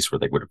only case where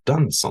they would have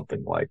done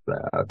something like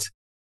that.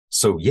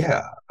 So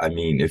yeah, I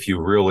mean, if you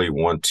really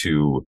want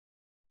to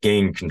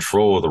gain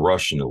control of the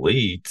Russian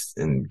elite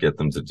and get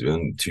them to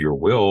do to your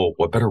will,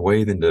 what better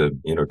way than to,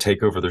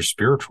 take over their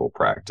spiritual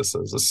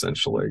practices,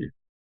 essentially?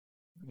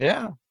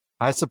 Yeah.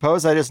 I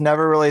suppose I just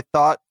never really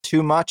thought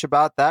too much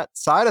about that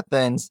side of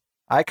things.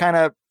 I kind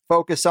of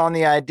focus on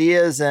the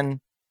ideas and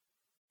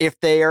if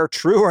they are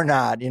true or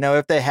not,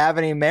 if they have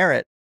any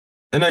merit.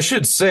 And I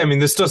should say, I mean,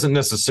 this doesn't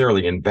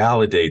necessarily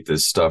invalidate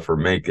this stuff or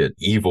make it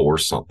evil or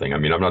something. I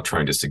mean, I'm not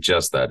trying to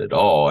suggest that at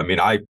all. I mean,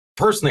 I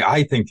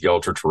think the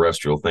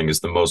ultra-terrestrial thing is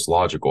the most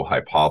logical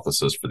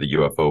hypothesis for the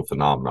UFO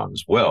phenomenon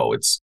as well.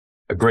 It's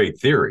a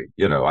great theory.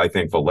 I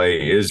think Vallée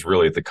is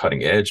really at the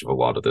cutting edge of a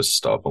lot of this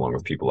stuff, along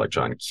with people like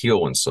John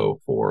Keel and so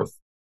forth.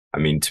 I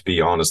mean, to be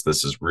honest,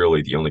 this is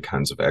really the only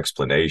kinds of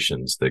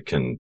explanations that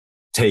can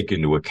take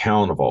into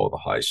account of all the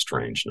high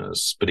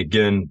strangeness. But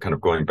again, kind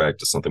of going back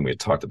to something we had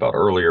talked about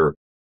earlier,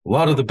 a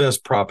lot of the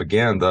best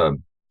propaganda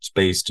is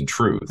based in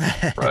truth,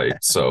 right?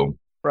 So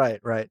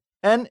Right.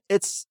 And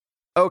it's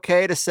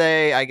okay to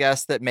say, I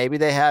guess, that maybe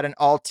they had an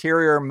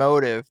ulterior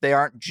motive. They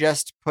aren't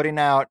just putting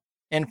out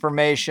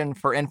information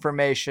for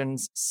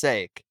information's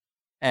sake.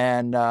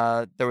 And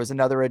there was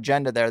another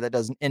agenda there that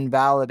doesn't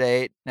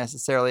invalidate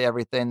necessarily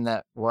everything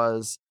that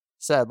was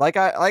said. Like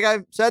I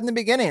said in the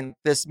beginning,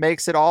 this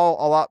makes it all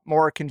a lot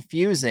more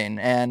confusing,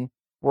 and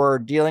we're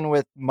dealing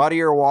with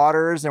muddier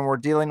waters, and we're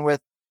dealing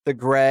with the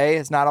gray.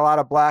 It's not a lot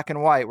of black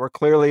and white. We're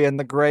clearly in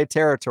the gray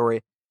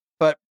territory.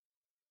 But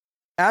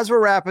as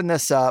we're wrapping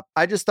this up,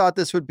 I just thought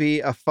this would be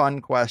a fun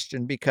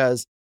question,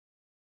 because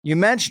you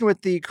mentioned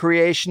with the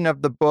creation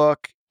of the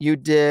book, you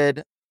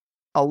did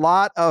a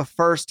lot of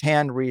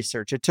firsthand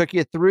research. It took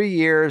you 3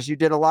 years. You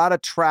did a lot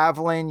of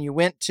traveling. You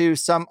went to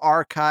some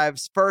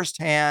archives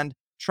firsthand,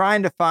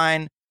 trying to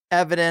find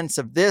evidence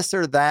of this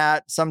or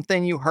that,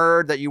 something you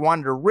heard that you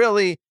wanted to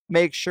really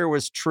make sure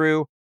was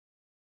true.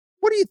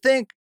 What do you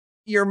think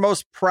you're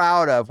most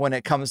proud of when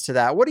it comes to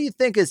that? What do you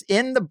think is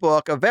in the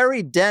book, a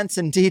very dense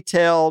and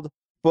detailed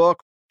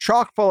book,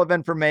 chock full of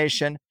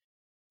information?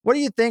 What do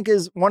you think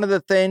is one of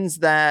the things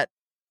that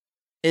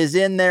is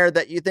in there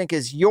that you think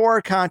is your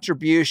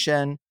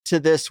contribution to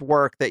this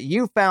work that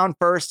you found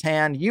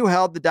firsthand? You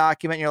held the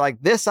document. You're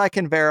like, this I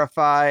can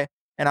verify.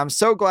 And I'm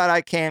so glad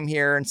I came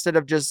here instead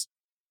of just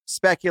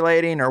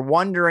speculating or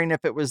wondering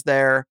if it was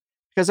there.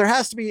 Because there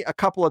has to be a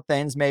couple of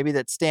things maybe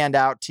that stand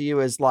out to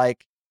you as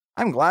like,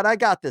 I'm glad I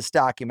got this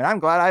document. I'm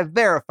glad I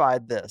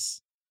verified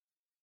this.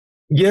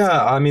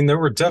 Yeah, I mean, there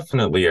were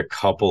definitely a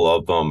couple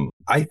of them.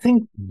 I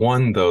think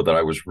one, though, that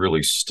I was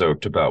really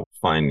stoked about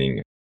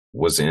finding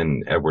was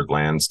in Edward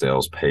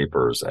Lansdale's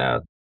papers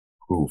at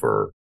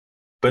Hoover.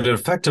 But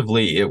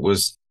it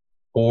was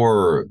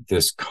for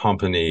this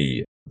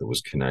company that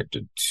was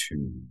connected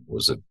to,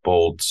 was it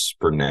Bold,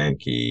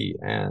 Bernanke,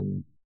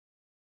 and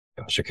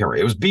gosh, I can't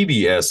remember. It was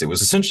BBS. It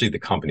was essentially the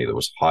company that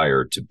was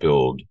hired to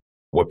build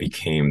what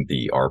became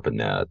the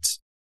ARPANET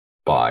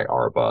by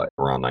ARPA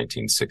around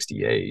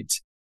 1968.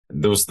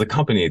 There was the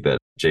company that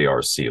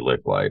JRC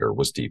Licklider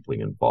was deeply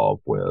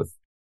involved with.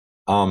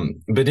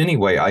 But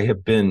anyway, I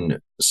have been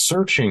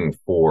searching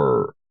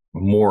for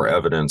more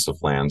evidence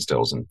of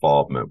Lansdale's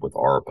involvement with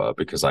ARPA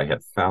because I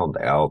had found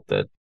out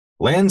that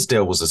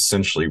Lansdale was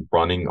essentially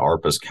running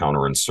ARPA's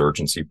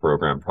counterinsurgency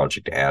program,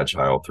 Project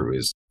Agile, through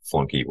his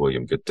flunky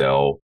William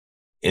Goodell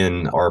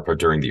in ARPA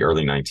during the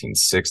early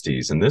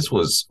 1960s. And this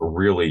was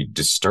really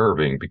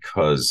disturbing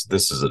because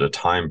this is at a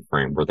time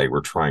frame where they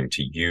were trying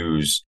to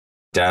use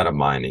data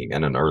mining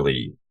and an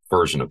early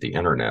version of the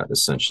internet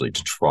essentially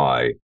to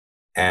try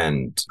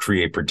and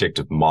create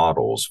predictive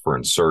models for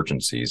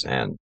insurgencies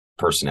and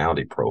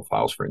personality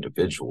profiles for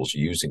individuals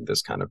using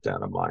this kind of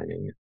data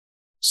mining.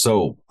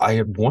 So I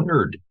had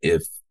wondered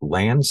if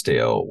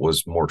Lansdale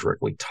was more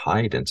directly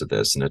tied into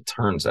this. And it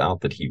turns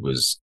out that he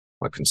was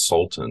a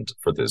consultant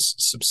for this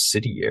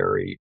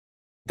subsidiary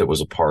that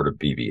was a part of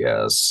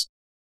BBS.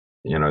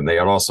 And they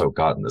had also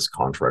gotten this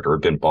contract, or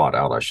had been bought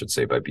out, I should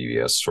say, by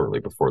BBS shortly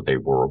before they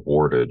were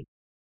awarded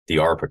the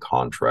ARPA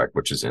contract,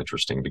 which is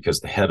interesting because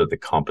the head of the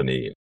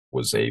company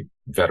was a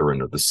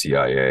veteran of the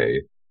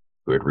CIA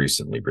who had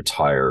recently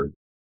retired.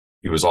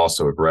 He was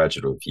also a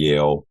graduate of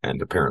Yale,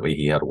 and apparently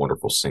he had a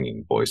wonderful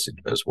singing voice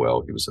as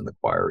well. He was in the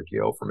choir at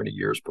Yale for many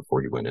years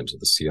before he went into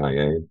the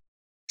CIA.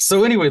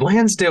 So anyway,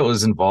 Lansdale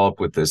is involved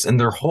with this, and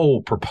their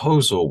whole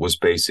proposal was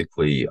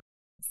basically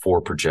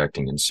for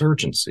projecting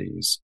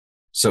insurgencies.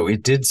 So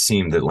it did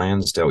seem that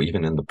Lansdale,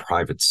 even in the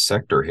private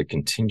sector, had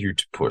continued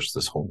to push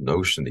this whole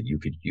notion that you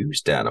could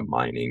use data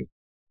mining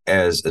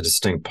as a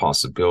distinct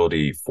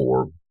possibility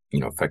for,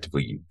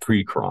 effectively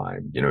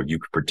pre-crime. You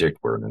could predict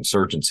where an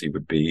insurgency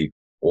would be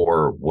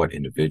or what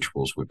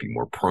individuals would be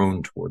more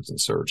prone towards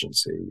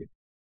insurgency.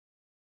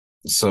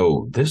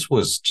 So this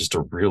was just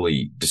a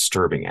really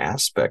disturbing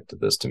aspect to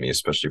this to me,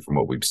 especially from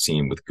what we've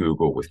seen with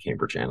Google, with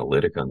Cambridge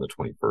Analytica in the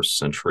 21st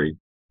century.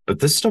 But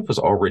this stuff was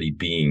already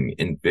being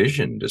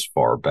envisioned as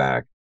far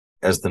back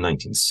as the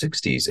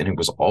 1960s, and it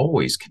was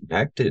always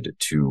connected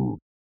to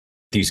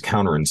these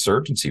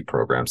counterinsurgency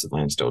programs that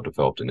Lansdale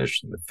developed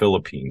initially in the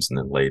Philippines and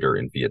then later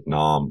in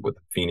Vietnam with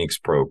the Phoenix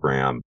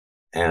program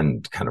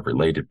and kind of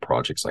related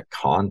projects like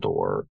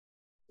Condor.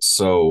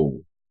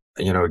 So,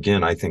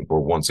 again, I think we're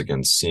once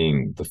again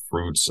seeing the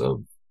fruits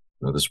of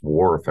this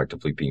war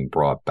effectively being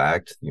brought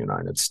back to the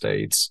United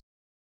States.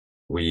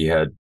 We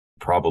had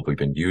probably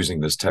been using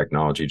this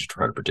technology to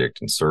try to predict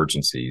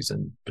insurgencies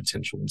and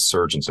potential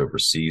insurgents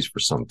overseas for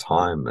some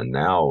time. And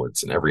now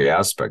it's in every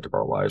aspect of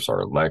our lives, our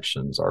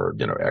elections, our,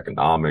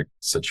 economic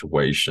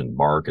situation,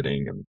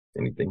 marketing, and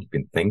anything you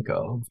can think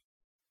of.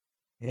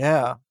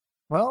 Yeah.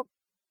 Well,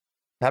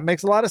 that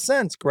makes a lot of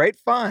sense. Great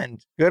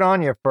find. Good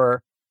on you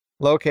for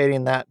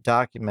locating that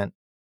document.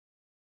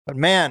 But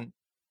man,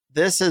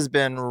 this has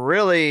been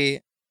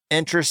really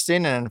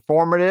interesting and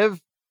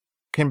informative.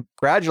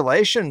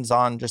 Congratulations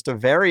on just a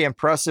very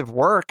impressive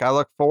work. I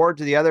look forward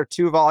to the other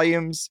 2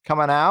 volumes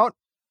coming out.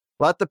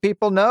 Let the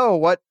people know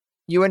what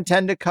you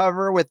intend to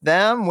cover with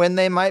them, when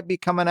they might be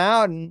coming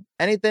out, and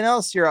anything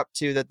else you're up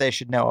to that they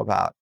should know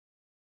about.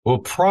 Well,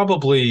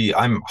 probably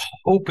I'm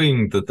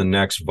hoping that the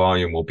next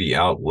volume will be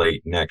out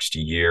late next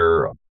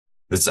year.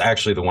 This is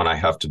actually the one I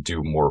have to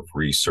do more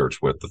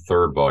research with. The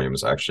 3rd volume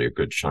is actually a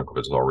good chunk of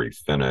it is already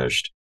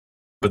finished.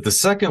 But the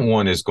second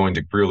one is going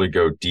to really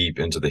go deep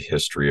into the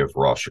history of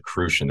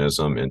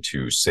Rosicrucianism,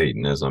 into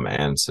Satanism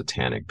and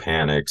satanic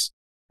panics,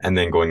 and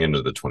then going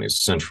into the 20th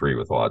century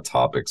with a lot of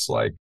topics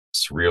like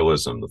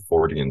surrealism, the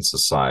Fortean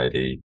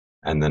Society,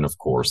 and then, of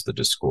course, the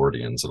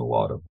Discordians and a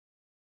lot of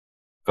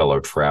fellow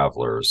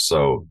travelers.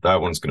 So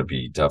that one's going to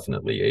be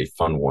definitely a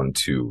fun one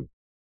to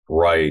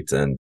write.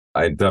 And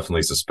I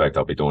definitely suspect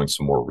I'll be doing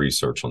some more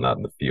research on that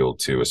in the field,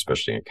 too,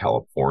 especially in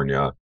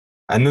California.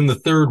 And then the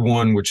 3rd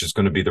one, which is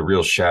going to be the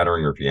real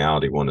shattering of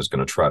reality one, is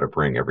going to try to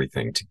bring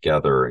everything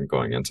together and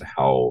going into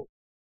how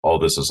all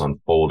this is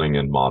unfolding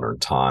in modern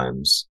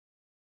times.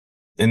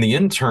 In the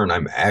intern,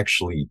 I'm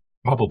actually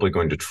probably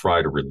going to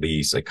try to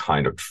release a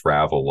kind of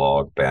travel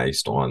log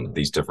based on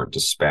these different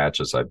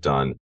dispatches I've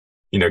done,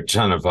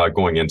 kind of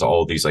going into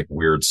all these like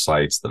weird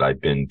sites that I've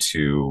been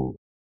to,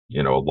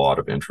 a lot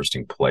of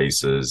interesting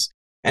places.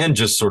 And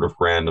just sort of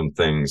random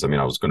things. I mean,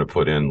 I was going to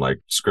put in like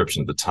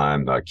description of the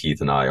time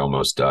Keith and I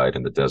almost died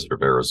in the desert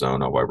of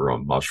Arizona while we were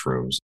on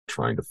mushrooms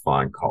trying to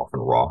find coffin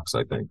rocks,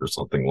 I think, or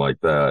something like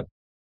that.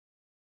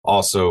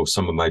 Also,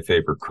 some of my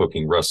favorite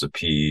cooking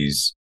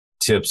recipes,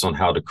 tips on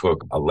how to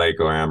cook a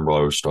Lego ham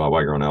roast while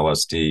you're on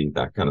LSD,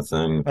 that kind of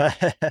thing.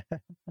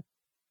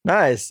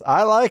 Nice.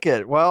 I like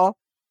it. Well,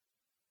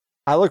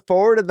 I look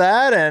forward to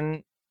that.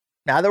 And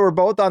now that we're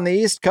both on the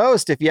East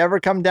Coast, if you ever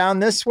come down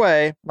this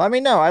way, let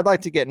me know. I'd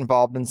like to get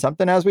involved in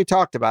something, as we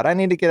talked about. I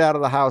need to get out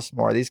of the house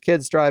more. These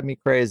kids drive me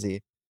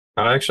crazy.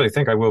 I actually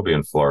think I will be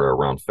in Florida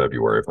around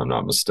February, if I'm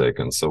not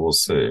mistaken. So we'll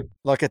see.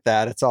 Look at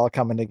that. It's all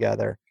coming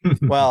together.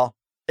 Well,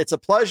 it's a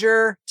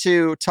pleasure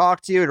to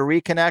talk to you, to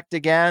reconnect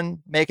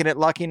again, making it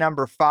lucky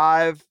number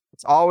 5.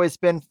 It's always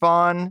been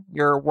fun.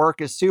 Your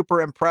work is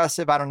super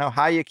impressive. I don't know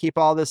how you keep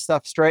all this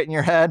stuff straight in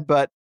your head,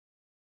 but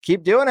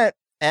keep doing it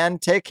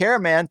and take care,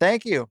 man.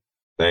 Thank you.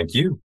 Thank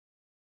you.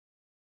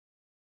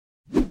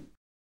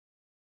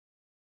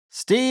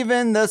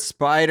 Steven the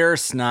Spider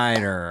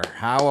Snider.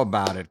 How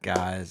about it,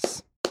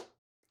 guys?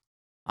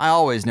 I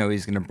always know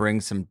he's going to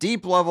bring some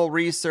deep level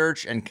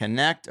research and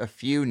connect a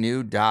few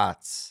new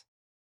dots.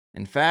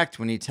 In fact,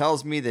 when he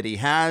tells me that he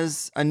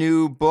has a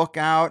new book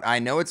out, I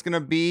know it's going to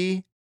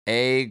be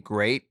a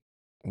great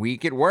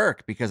week at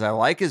work because I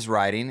like his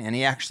writing and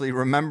he actually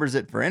remembers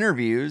it for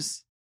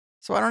interviews,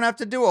 so I don't have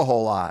to do a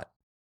whole lot.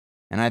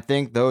 And I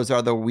think those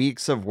are the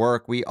weeks of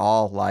work we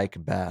all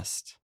like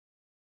best.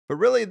 But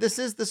really, this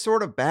is the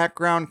sort of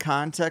background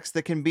context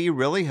that can be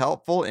really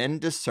helpful in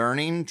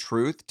discerning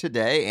truth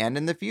today and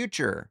in the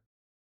future,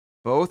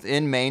 both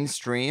in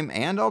mainstream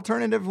and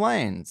alternative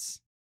lanes.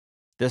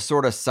 This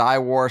sort of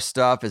Psywar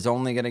stuff is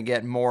only going to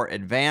get more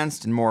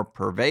advanced and more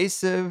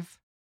pervasive.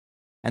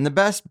 And the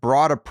best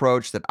broad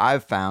approach that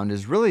I've found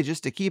is really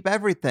just to keep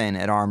everything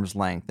at arm's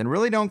length and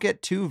really don't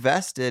get too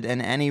vested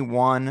in any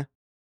one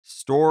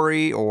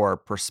story or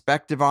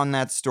perspective on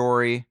that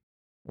story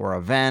or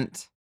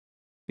event,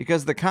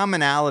 because the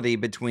commonality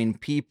between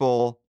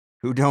people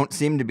who don't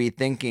seem to be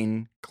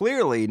thinking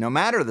clearly, no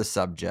matter the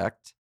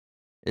subject,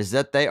 is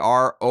that they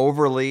are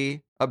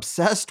overly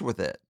obsessed with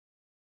it.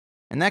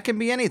 And that can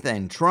be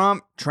anything: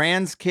 Trump,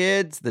 trans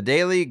kids, the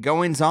daily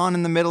goings on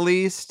in the Middle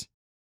East.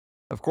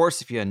 Of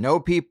course, if you know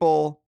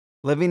people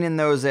living in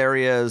those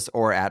areas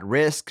or at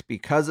risk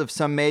because of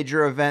some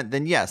major event,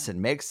 then yes, it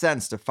makes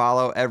sense to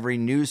follow every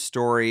news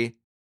story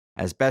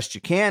as best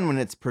you can when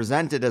it's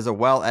presented as a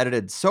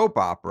well-edited soap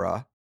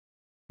opera.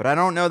 But I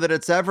don't know that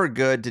it's ever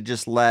good to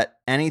just let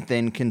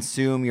anything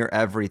consume your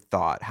every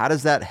thought. How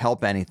does that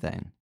help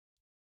anything?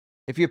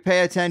 If you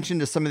pay attention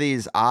to some of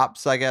these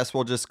ops, I guess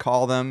we'll just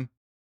call them,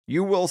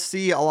 you will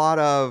see a lot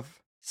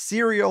of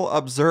serial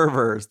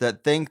observers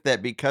that think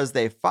that because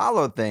they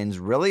follow things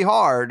really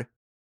hard,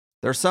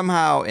 they're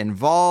somehow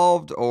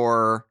involved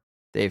or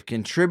they've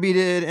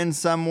contributed in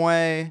some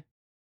way.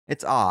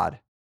 It's odd.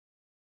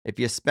 If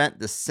you spent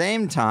the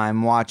same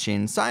time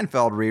watching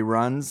Seinfeld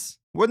reruns,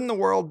 wouldn't the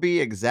world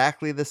be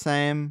exactly the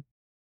same?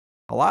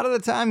 A lot of the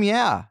time,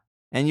 yeah.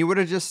 And you would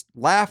have just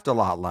laughed a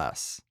lot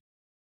less.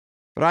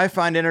 But I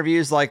find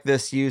interviews like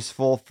this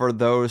useful for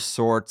those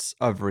sorts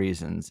of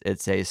reasons.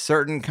 It's a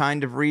certain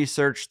kind of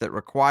research that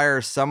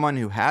requires someone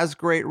who has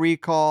great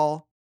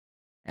recall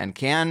and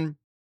can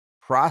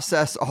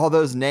process all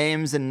those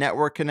names and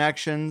network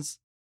connections.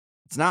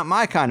 It's not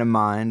my kind of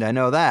mind, I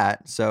know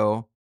that,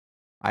 so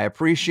I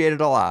appreciate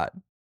it a lot.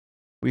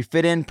 We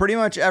fit in pretty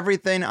much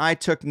everything I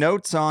took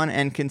notes on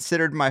and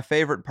considered my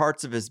favorite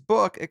parts of his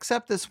book,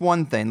 except this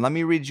one thing. Let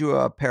me read you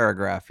a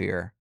paragraph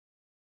here.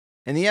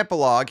 In the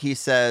epilogue, he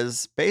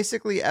says,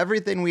 basically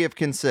everything we have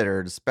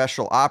considered,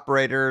 special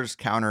operators,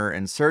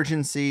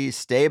 counterinsurgency,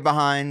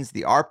 stay-behinds,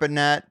 the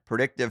ARPANET,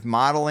 predictive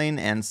modeling,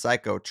 and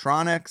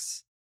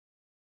psychotronics,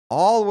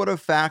 all would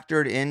have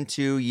factored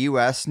into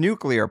U.S.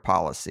 nuclear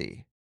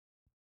policy.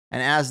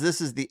 And as this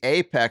is the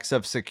apex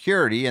of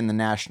security in the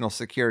national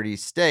security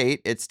state,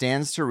 it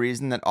stands to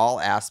reason that all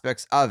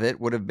aspects of it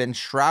would have been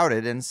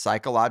shrouded in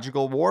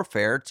psychological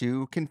warfare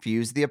to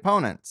confuse the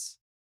opponents.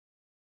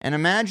 And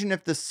imagine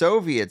if the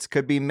Soviets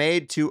could be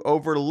made to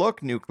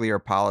overlook nuclear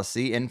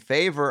policy in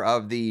favor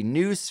of the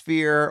new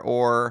sphere,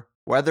 or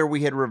whether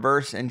we had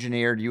reverse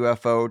engineered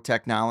UFO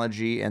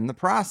technology in the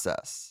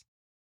process.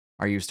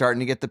 Are you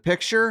starting to get the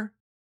picture?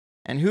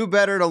 And who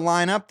better to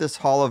line up this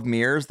hall of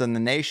mirrors than the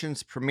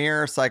nation's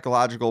premier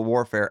psychological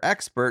warfare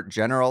expert,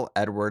 General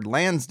Edward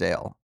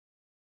Lansdale?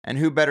 And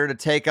who better to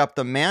take up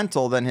the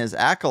mantle than his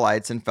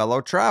acolytes and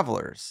fellow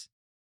travelers?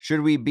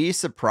 Should we be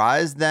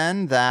surprised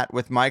then that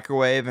with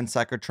microwave and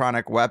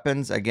psychotronic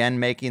weapons again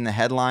making the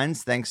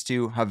headlines thanks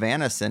to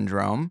Havana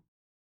Syndrome,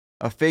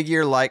 a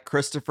figure like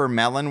Christopher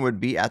Mellon would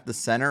be at the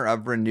center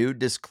of renewed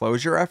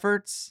disclosure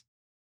efforts?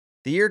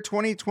 The year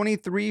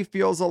 2023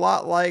 feels a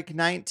lot like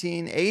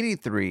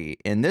 1983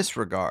 in this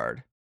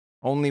regard,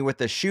 only with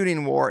a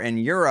shooting war in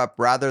Europe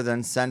rather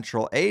than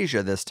Central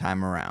Asia this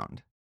time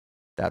around.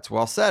 That's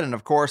well said, and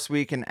of course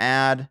we can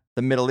add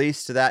the Middle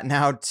East to that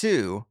now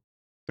too.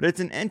 But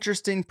it's an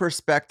interesting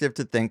perspective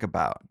to think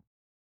about,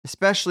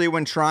 especially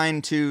when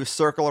trying to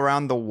circle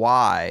around the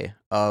why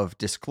of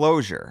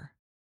disclosure.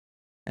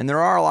 And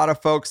there are a lot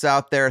of folks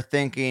out there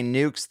thinking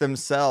nukes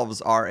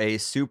themselves are a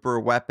super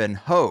weapon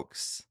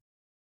hoax.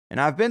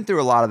 And I've been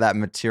through a lot of that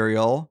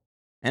material,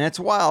 and it's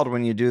wild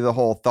when you do the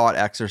whole thought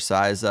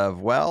exercise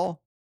of,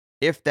 well,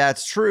 if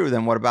that's true,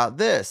 then what about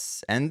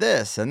this and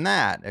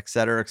that,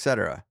 etc.,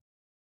 etc.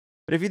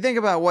 But if you think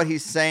about what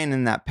he's saying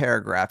in that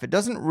paragraph, it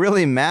doesn't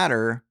really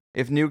matter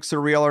if nukes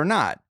are real or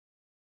not.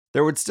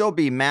 There would still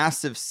be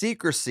massive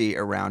secrecy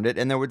around it,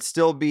 and there would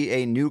still be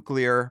a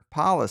nuclear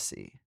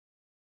policy.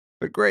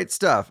 But great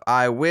stuff.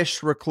 I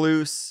wish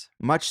Recluse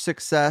much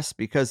success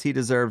because he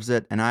deserves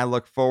it, and I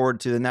look forward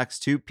to the next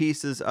two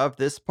pieces of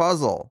this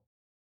puzzle.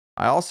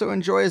 I also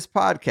enjoy his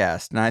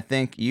podcast, and I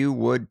think you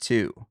would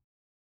too.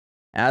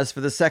 As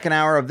for the second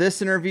hour of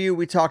this interview,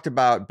 we talked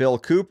about Bill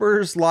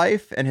Cooper's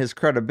life and his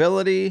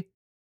credibility,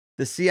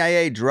 the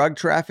CIA drug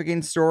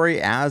trafficking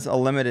story as a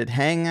limited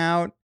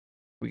hangout.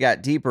 We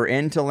got deeper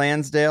into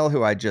Lansdale,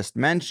 who I just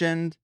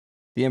mentioned,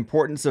 the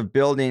importance of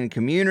building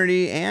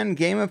community and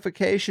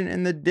gamification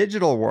in the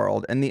digital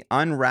world, and the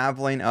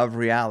unraveling of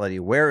reality.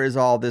 Where is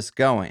all this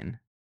going?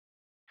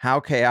 How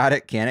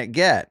chaotic can it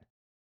get?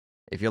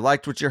 If you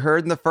liked what you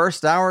heard in the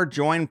first hour,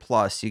 join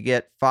Plus. You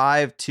get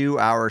 5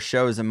 2-hour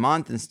shows a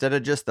month instead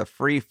of just the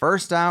free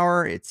first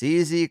hour. It's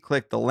easy.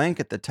 Click the link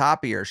at the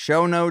top of your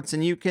show notes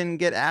and you can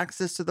get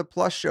access to the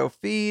Plus show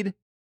feed,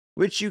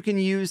 which you can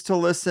use to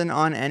listen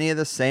on any of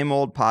the same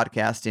old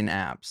podcasting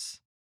apps.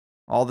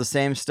 All the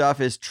same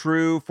stuff is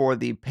true for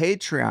the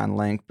Patreon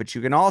link, but you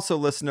can also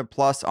listen to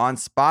Plus on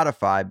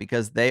Spotify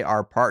because they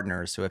are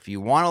partners. So if you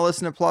want to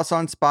listen to Plus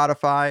on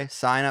Spotify,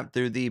 sign up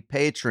through the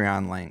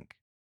Patreon link.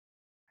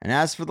 And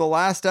as for the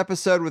last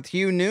episode with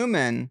Hugh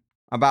Newman,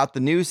 about the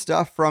new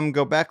stuff from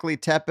Göbekli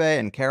Tepe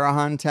and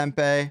Karahan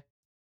Tempe.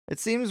 It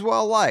seems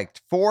well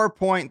liked.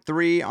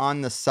 4.3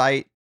 on the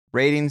site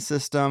rating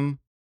system.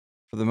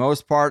 For the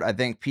most part, I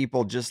think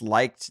people just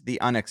liked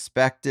the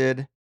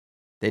unexpected.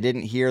 They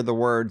didn't hear the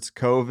words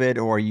COVID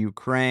or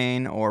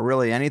Ukraine or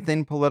really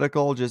anything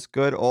political, just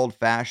good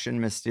old-fashioned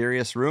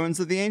mysterious ruins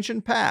of the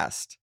ancient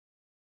past.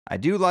 I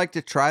do like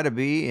to try to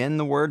be, in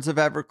the words of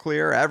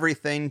Everclear,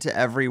 everything to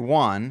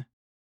everyone,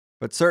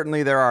 but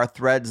certainly there are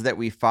threads that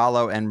we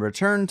follow and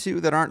return to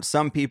that aren't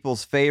some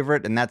people's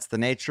favorite, and that's the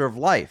nature of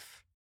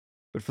life.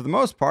 But for the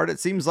most part, it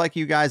seems like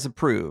you guys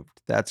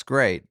approved. That's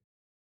great.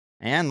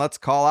 And let's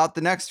call out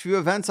the next few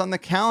events on the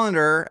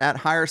calendar at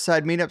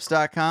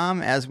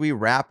HigherSideMeetups.com as we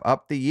wrap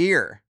up the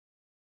year.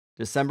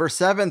 December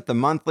 7th, the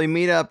monthly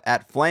meetup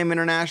at Flame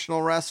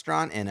International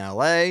Restaurant in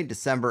LA.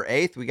 December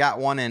 8th, we got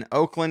one in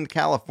Oakland,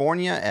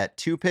 California at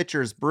Two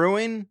Pitchers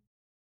Brewing.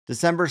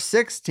 December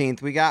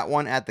 16th, we got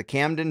one at the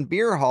Camden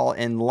Beer Hall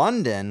in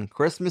London.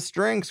 Christmas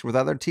drinks with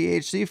other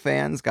THC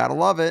fans. Gotta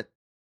love it.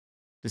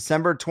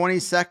 December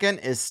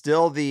 22nd is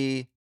still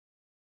the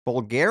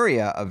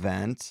Bulgaria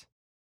event,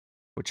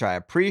 which I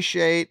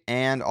appreciate.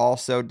 And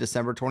also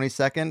December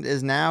 22nd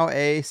is now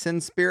a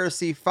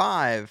Sinspiracy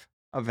 5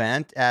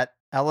 event at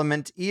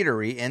Element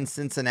Eatery in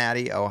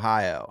Cincinnati,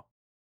 Ohio.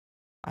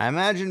 I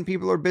imagine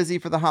people are busy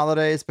for the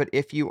holidays, but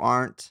if you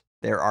aren't,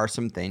 there are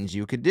some things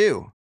you could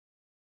do.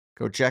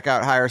 Go check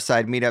out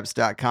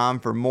HigherSideMeetups.com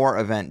for more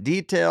event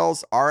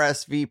details,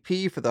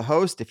 RSVP for the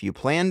host if you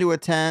plan to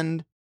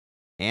attend,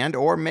 and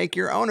or make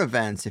your own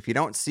events if you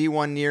don't see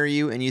one near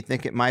you and you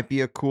think it might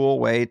be a cool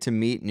way to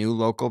meet new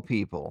local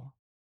people.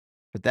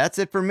 But that's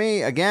it for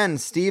me. Again,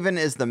 Steven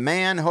is the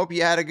man. Hope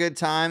you had a good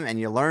time and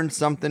you learned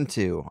something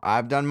too.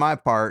 I've done my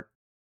part.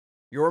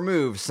 Your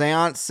move,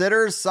 seance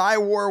sitters,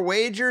 Psywar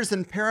wagers,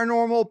 and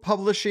paranormal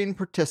publishing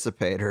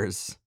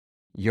participators.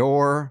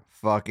 Your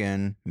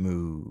fucking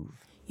move.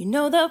 You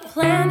know the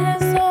plan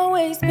has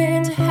always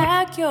been to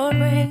hack your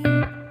brain.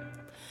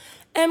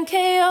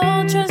 MK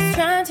Ultra's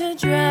trying to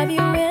drive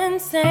you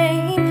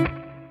insane.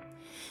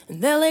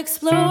 They'll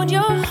explode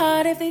your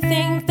heart if they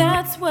think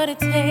that's what it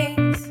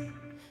takes.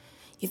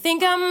 You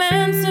think I'm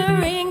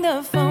answering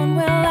the phone?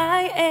 Well,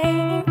 I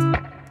ain't.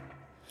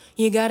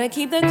 You gotta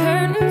keep the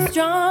curtains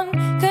drawn,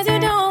 cause you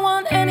don't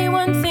want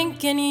anyone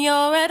thinking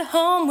you're at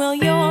home. Well,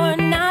 you're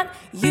not.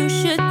 You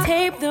should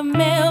tape the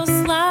mail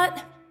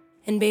slot.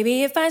 And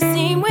baby, if I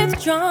seem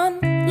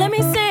withdrawn, let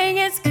me say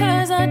it's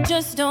cause I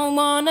just don't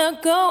wanna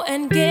go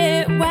and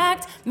get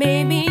whacked.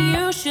 Maybe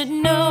you should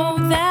know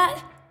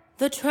that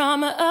the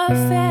trauma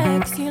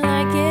affects you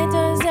like it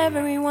does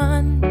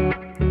everyone.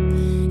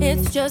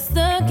 It's just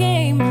the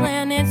game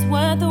plan, it's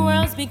what the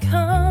world's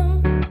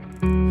become.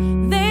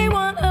 They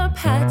want a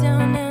pat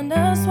down and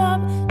a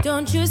swap.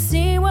 Don't you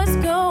see what's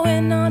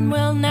going on?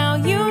 Well, now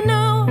you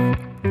know.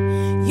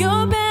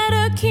 You're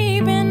better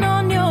keeping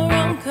on your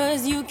own,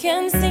 cause you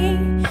can see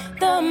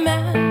the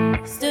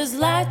masters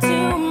lie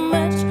too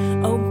much.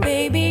 Oh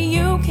baby,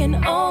 you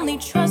can only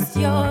trust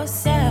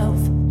yourself.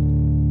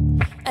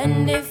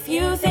 And if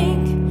you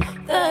think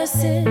the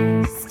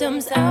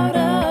system's out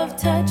of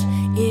touch,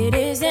 it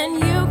is, and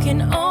you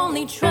can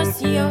only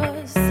trust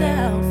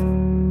yourself.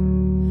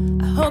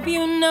 I hope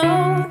you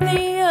know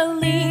the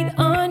elite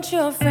aren't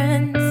your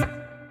friends.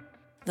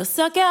 They'll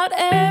suck out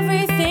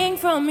everything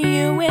from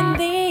you in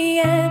the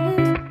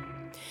end.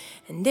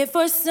 And if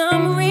for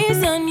some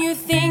reason you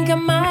think I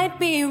might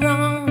be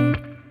wrong,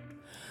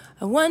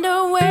 I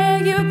wonder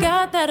where you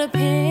got that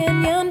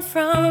opinion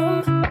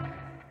from.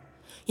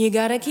 You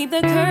gotta keep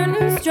the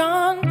curtains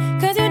drawn,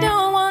 cause you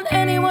don't want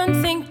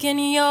anyone thinking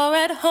you're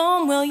at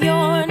home. Well,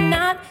 you're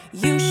not.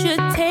 You should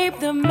tape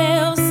the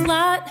mail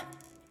slot.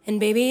 And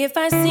baby, if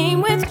I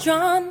seem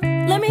withdrawn,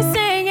 let me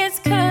say it's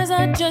cause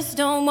I just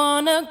don't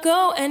wanna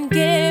go and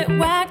get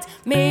whacked.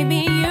 Maybe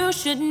you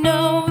should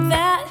know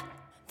that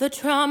the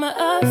trauma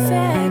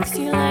affects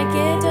you like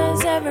it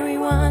does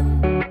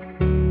everyone.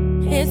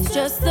 It's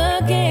just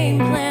the game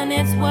plan,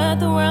 it's what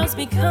the world's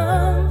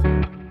become.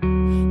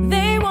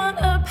 They want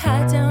a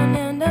pat down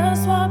and a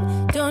swap.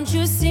 Don't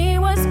you see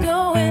what's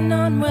going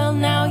on? Well,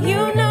 now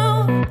you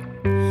know.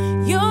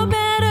 You're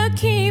better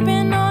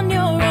keeping on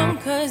your own,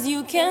 cause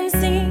you can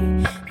see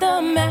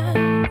the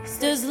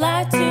masters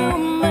lie too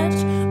much.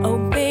 Oh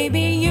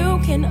baby, you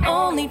can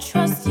only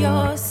trust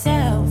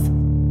yourself.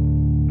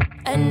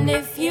 And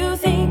if you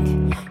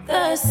think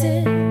the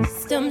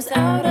system's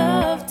out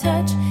of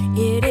touch,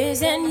 it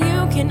is, and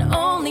you can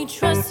only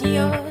trust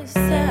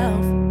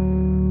yourself.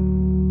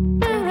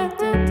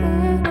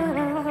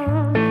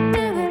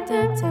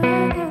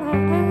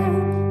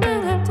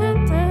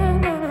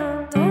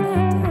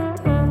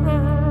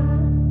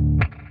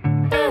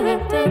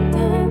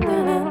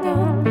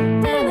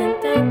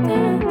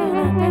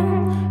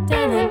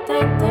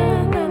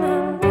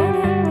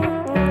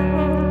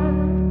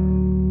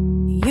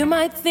 You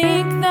might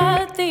think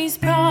that these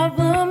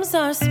problems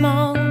are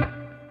small,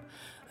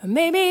 or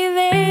maybe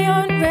they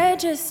aren't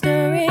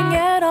registering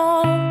at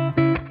all.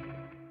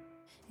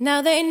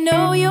 Now they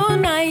know you're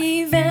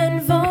naive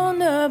and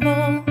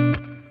vulnerable.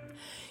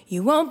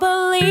 You won't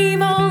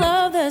believe all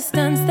of the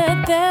stunts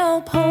that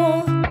they'll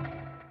pull.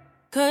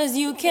 'Cause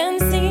you can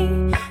see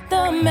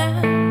the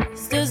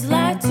masters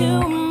lie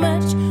too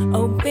much.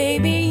 Oh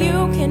baby,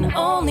 you can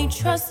only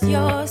trust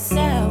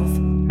yourself.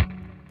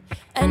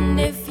 And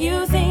if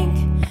you think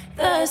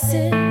the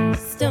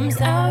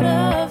system's out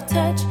of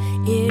touch,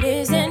 it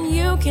isn't.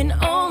 You can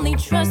only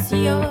trust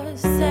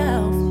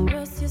yourself.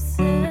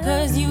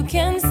 'Cause you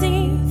can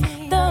see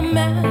the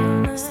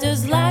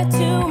masters lie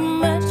too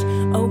much.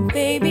 Oh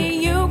baby,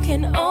 you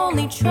can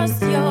only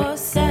trust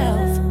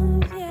yourself.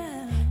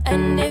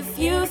 And if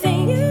you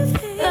think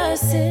the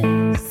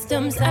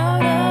system's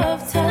out of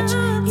touch,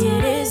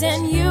 it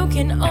isn't. You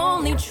can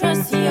only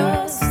trust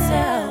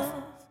yourself.